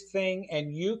this thing,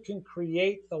 and you can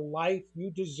create the life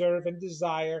you deserve and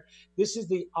desire. This is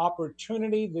the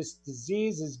opportunity this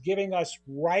disease is giving us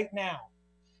right now.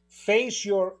 Face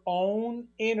your own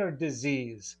inner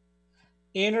disease,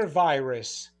 inner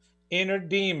virus, inner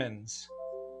demons.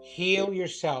 Heal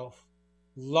yourself,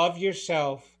 love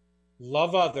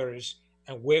others,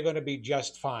 and we're going to be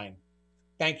just fine.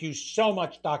 Thank you so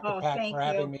much, Dr. Pat, for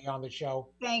having me on the show.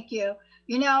 Thank you.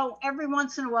 You know, every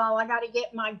once in a while, I got to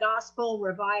get my gospel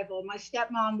revival. My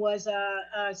stepmom was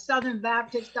a Southern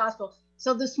Baptist gospel.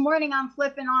 So this morning I'm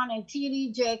flipping on and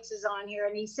T.D. Jakes is on here,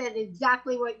 and he said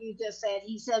exactly what you just said.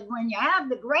 He said, when you have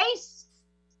the grace,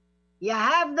 you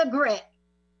have the grit.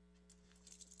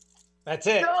 That's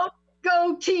it.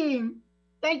 Go team.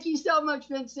 Thank you so much,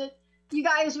 Vincent. You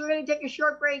guys, we're going to take a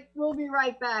short break. We'll be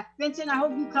right back. Vincent, I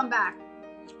hope you come back.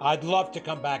 I'd love to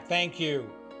come back. Thank you.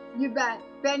 You bet.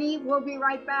 Benny, we'll be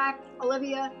right back.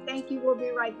 Olivia, thank you. We'll be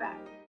right back.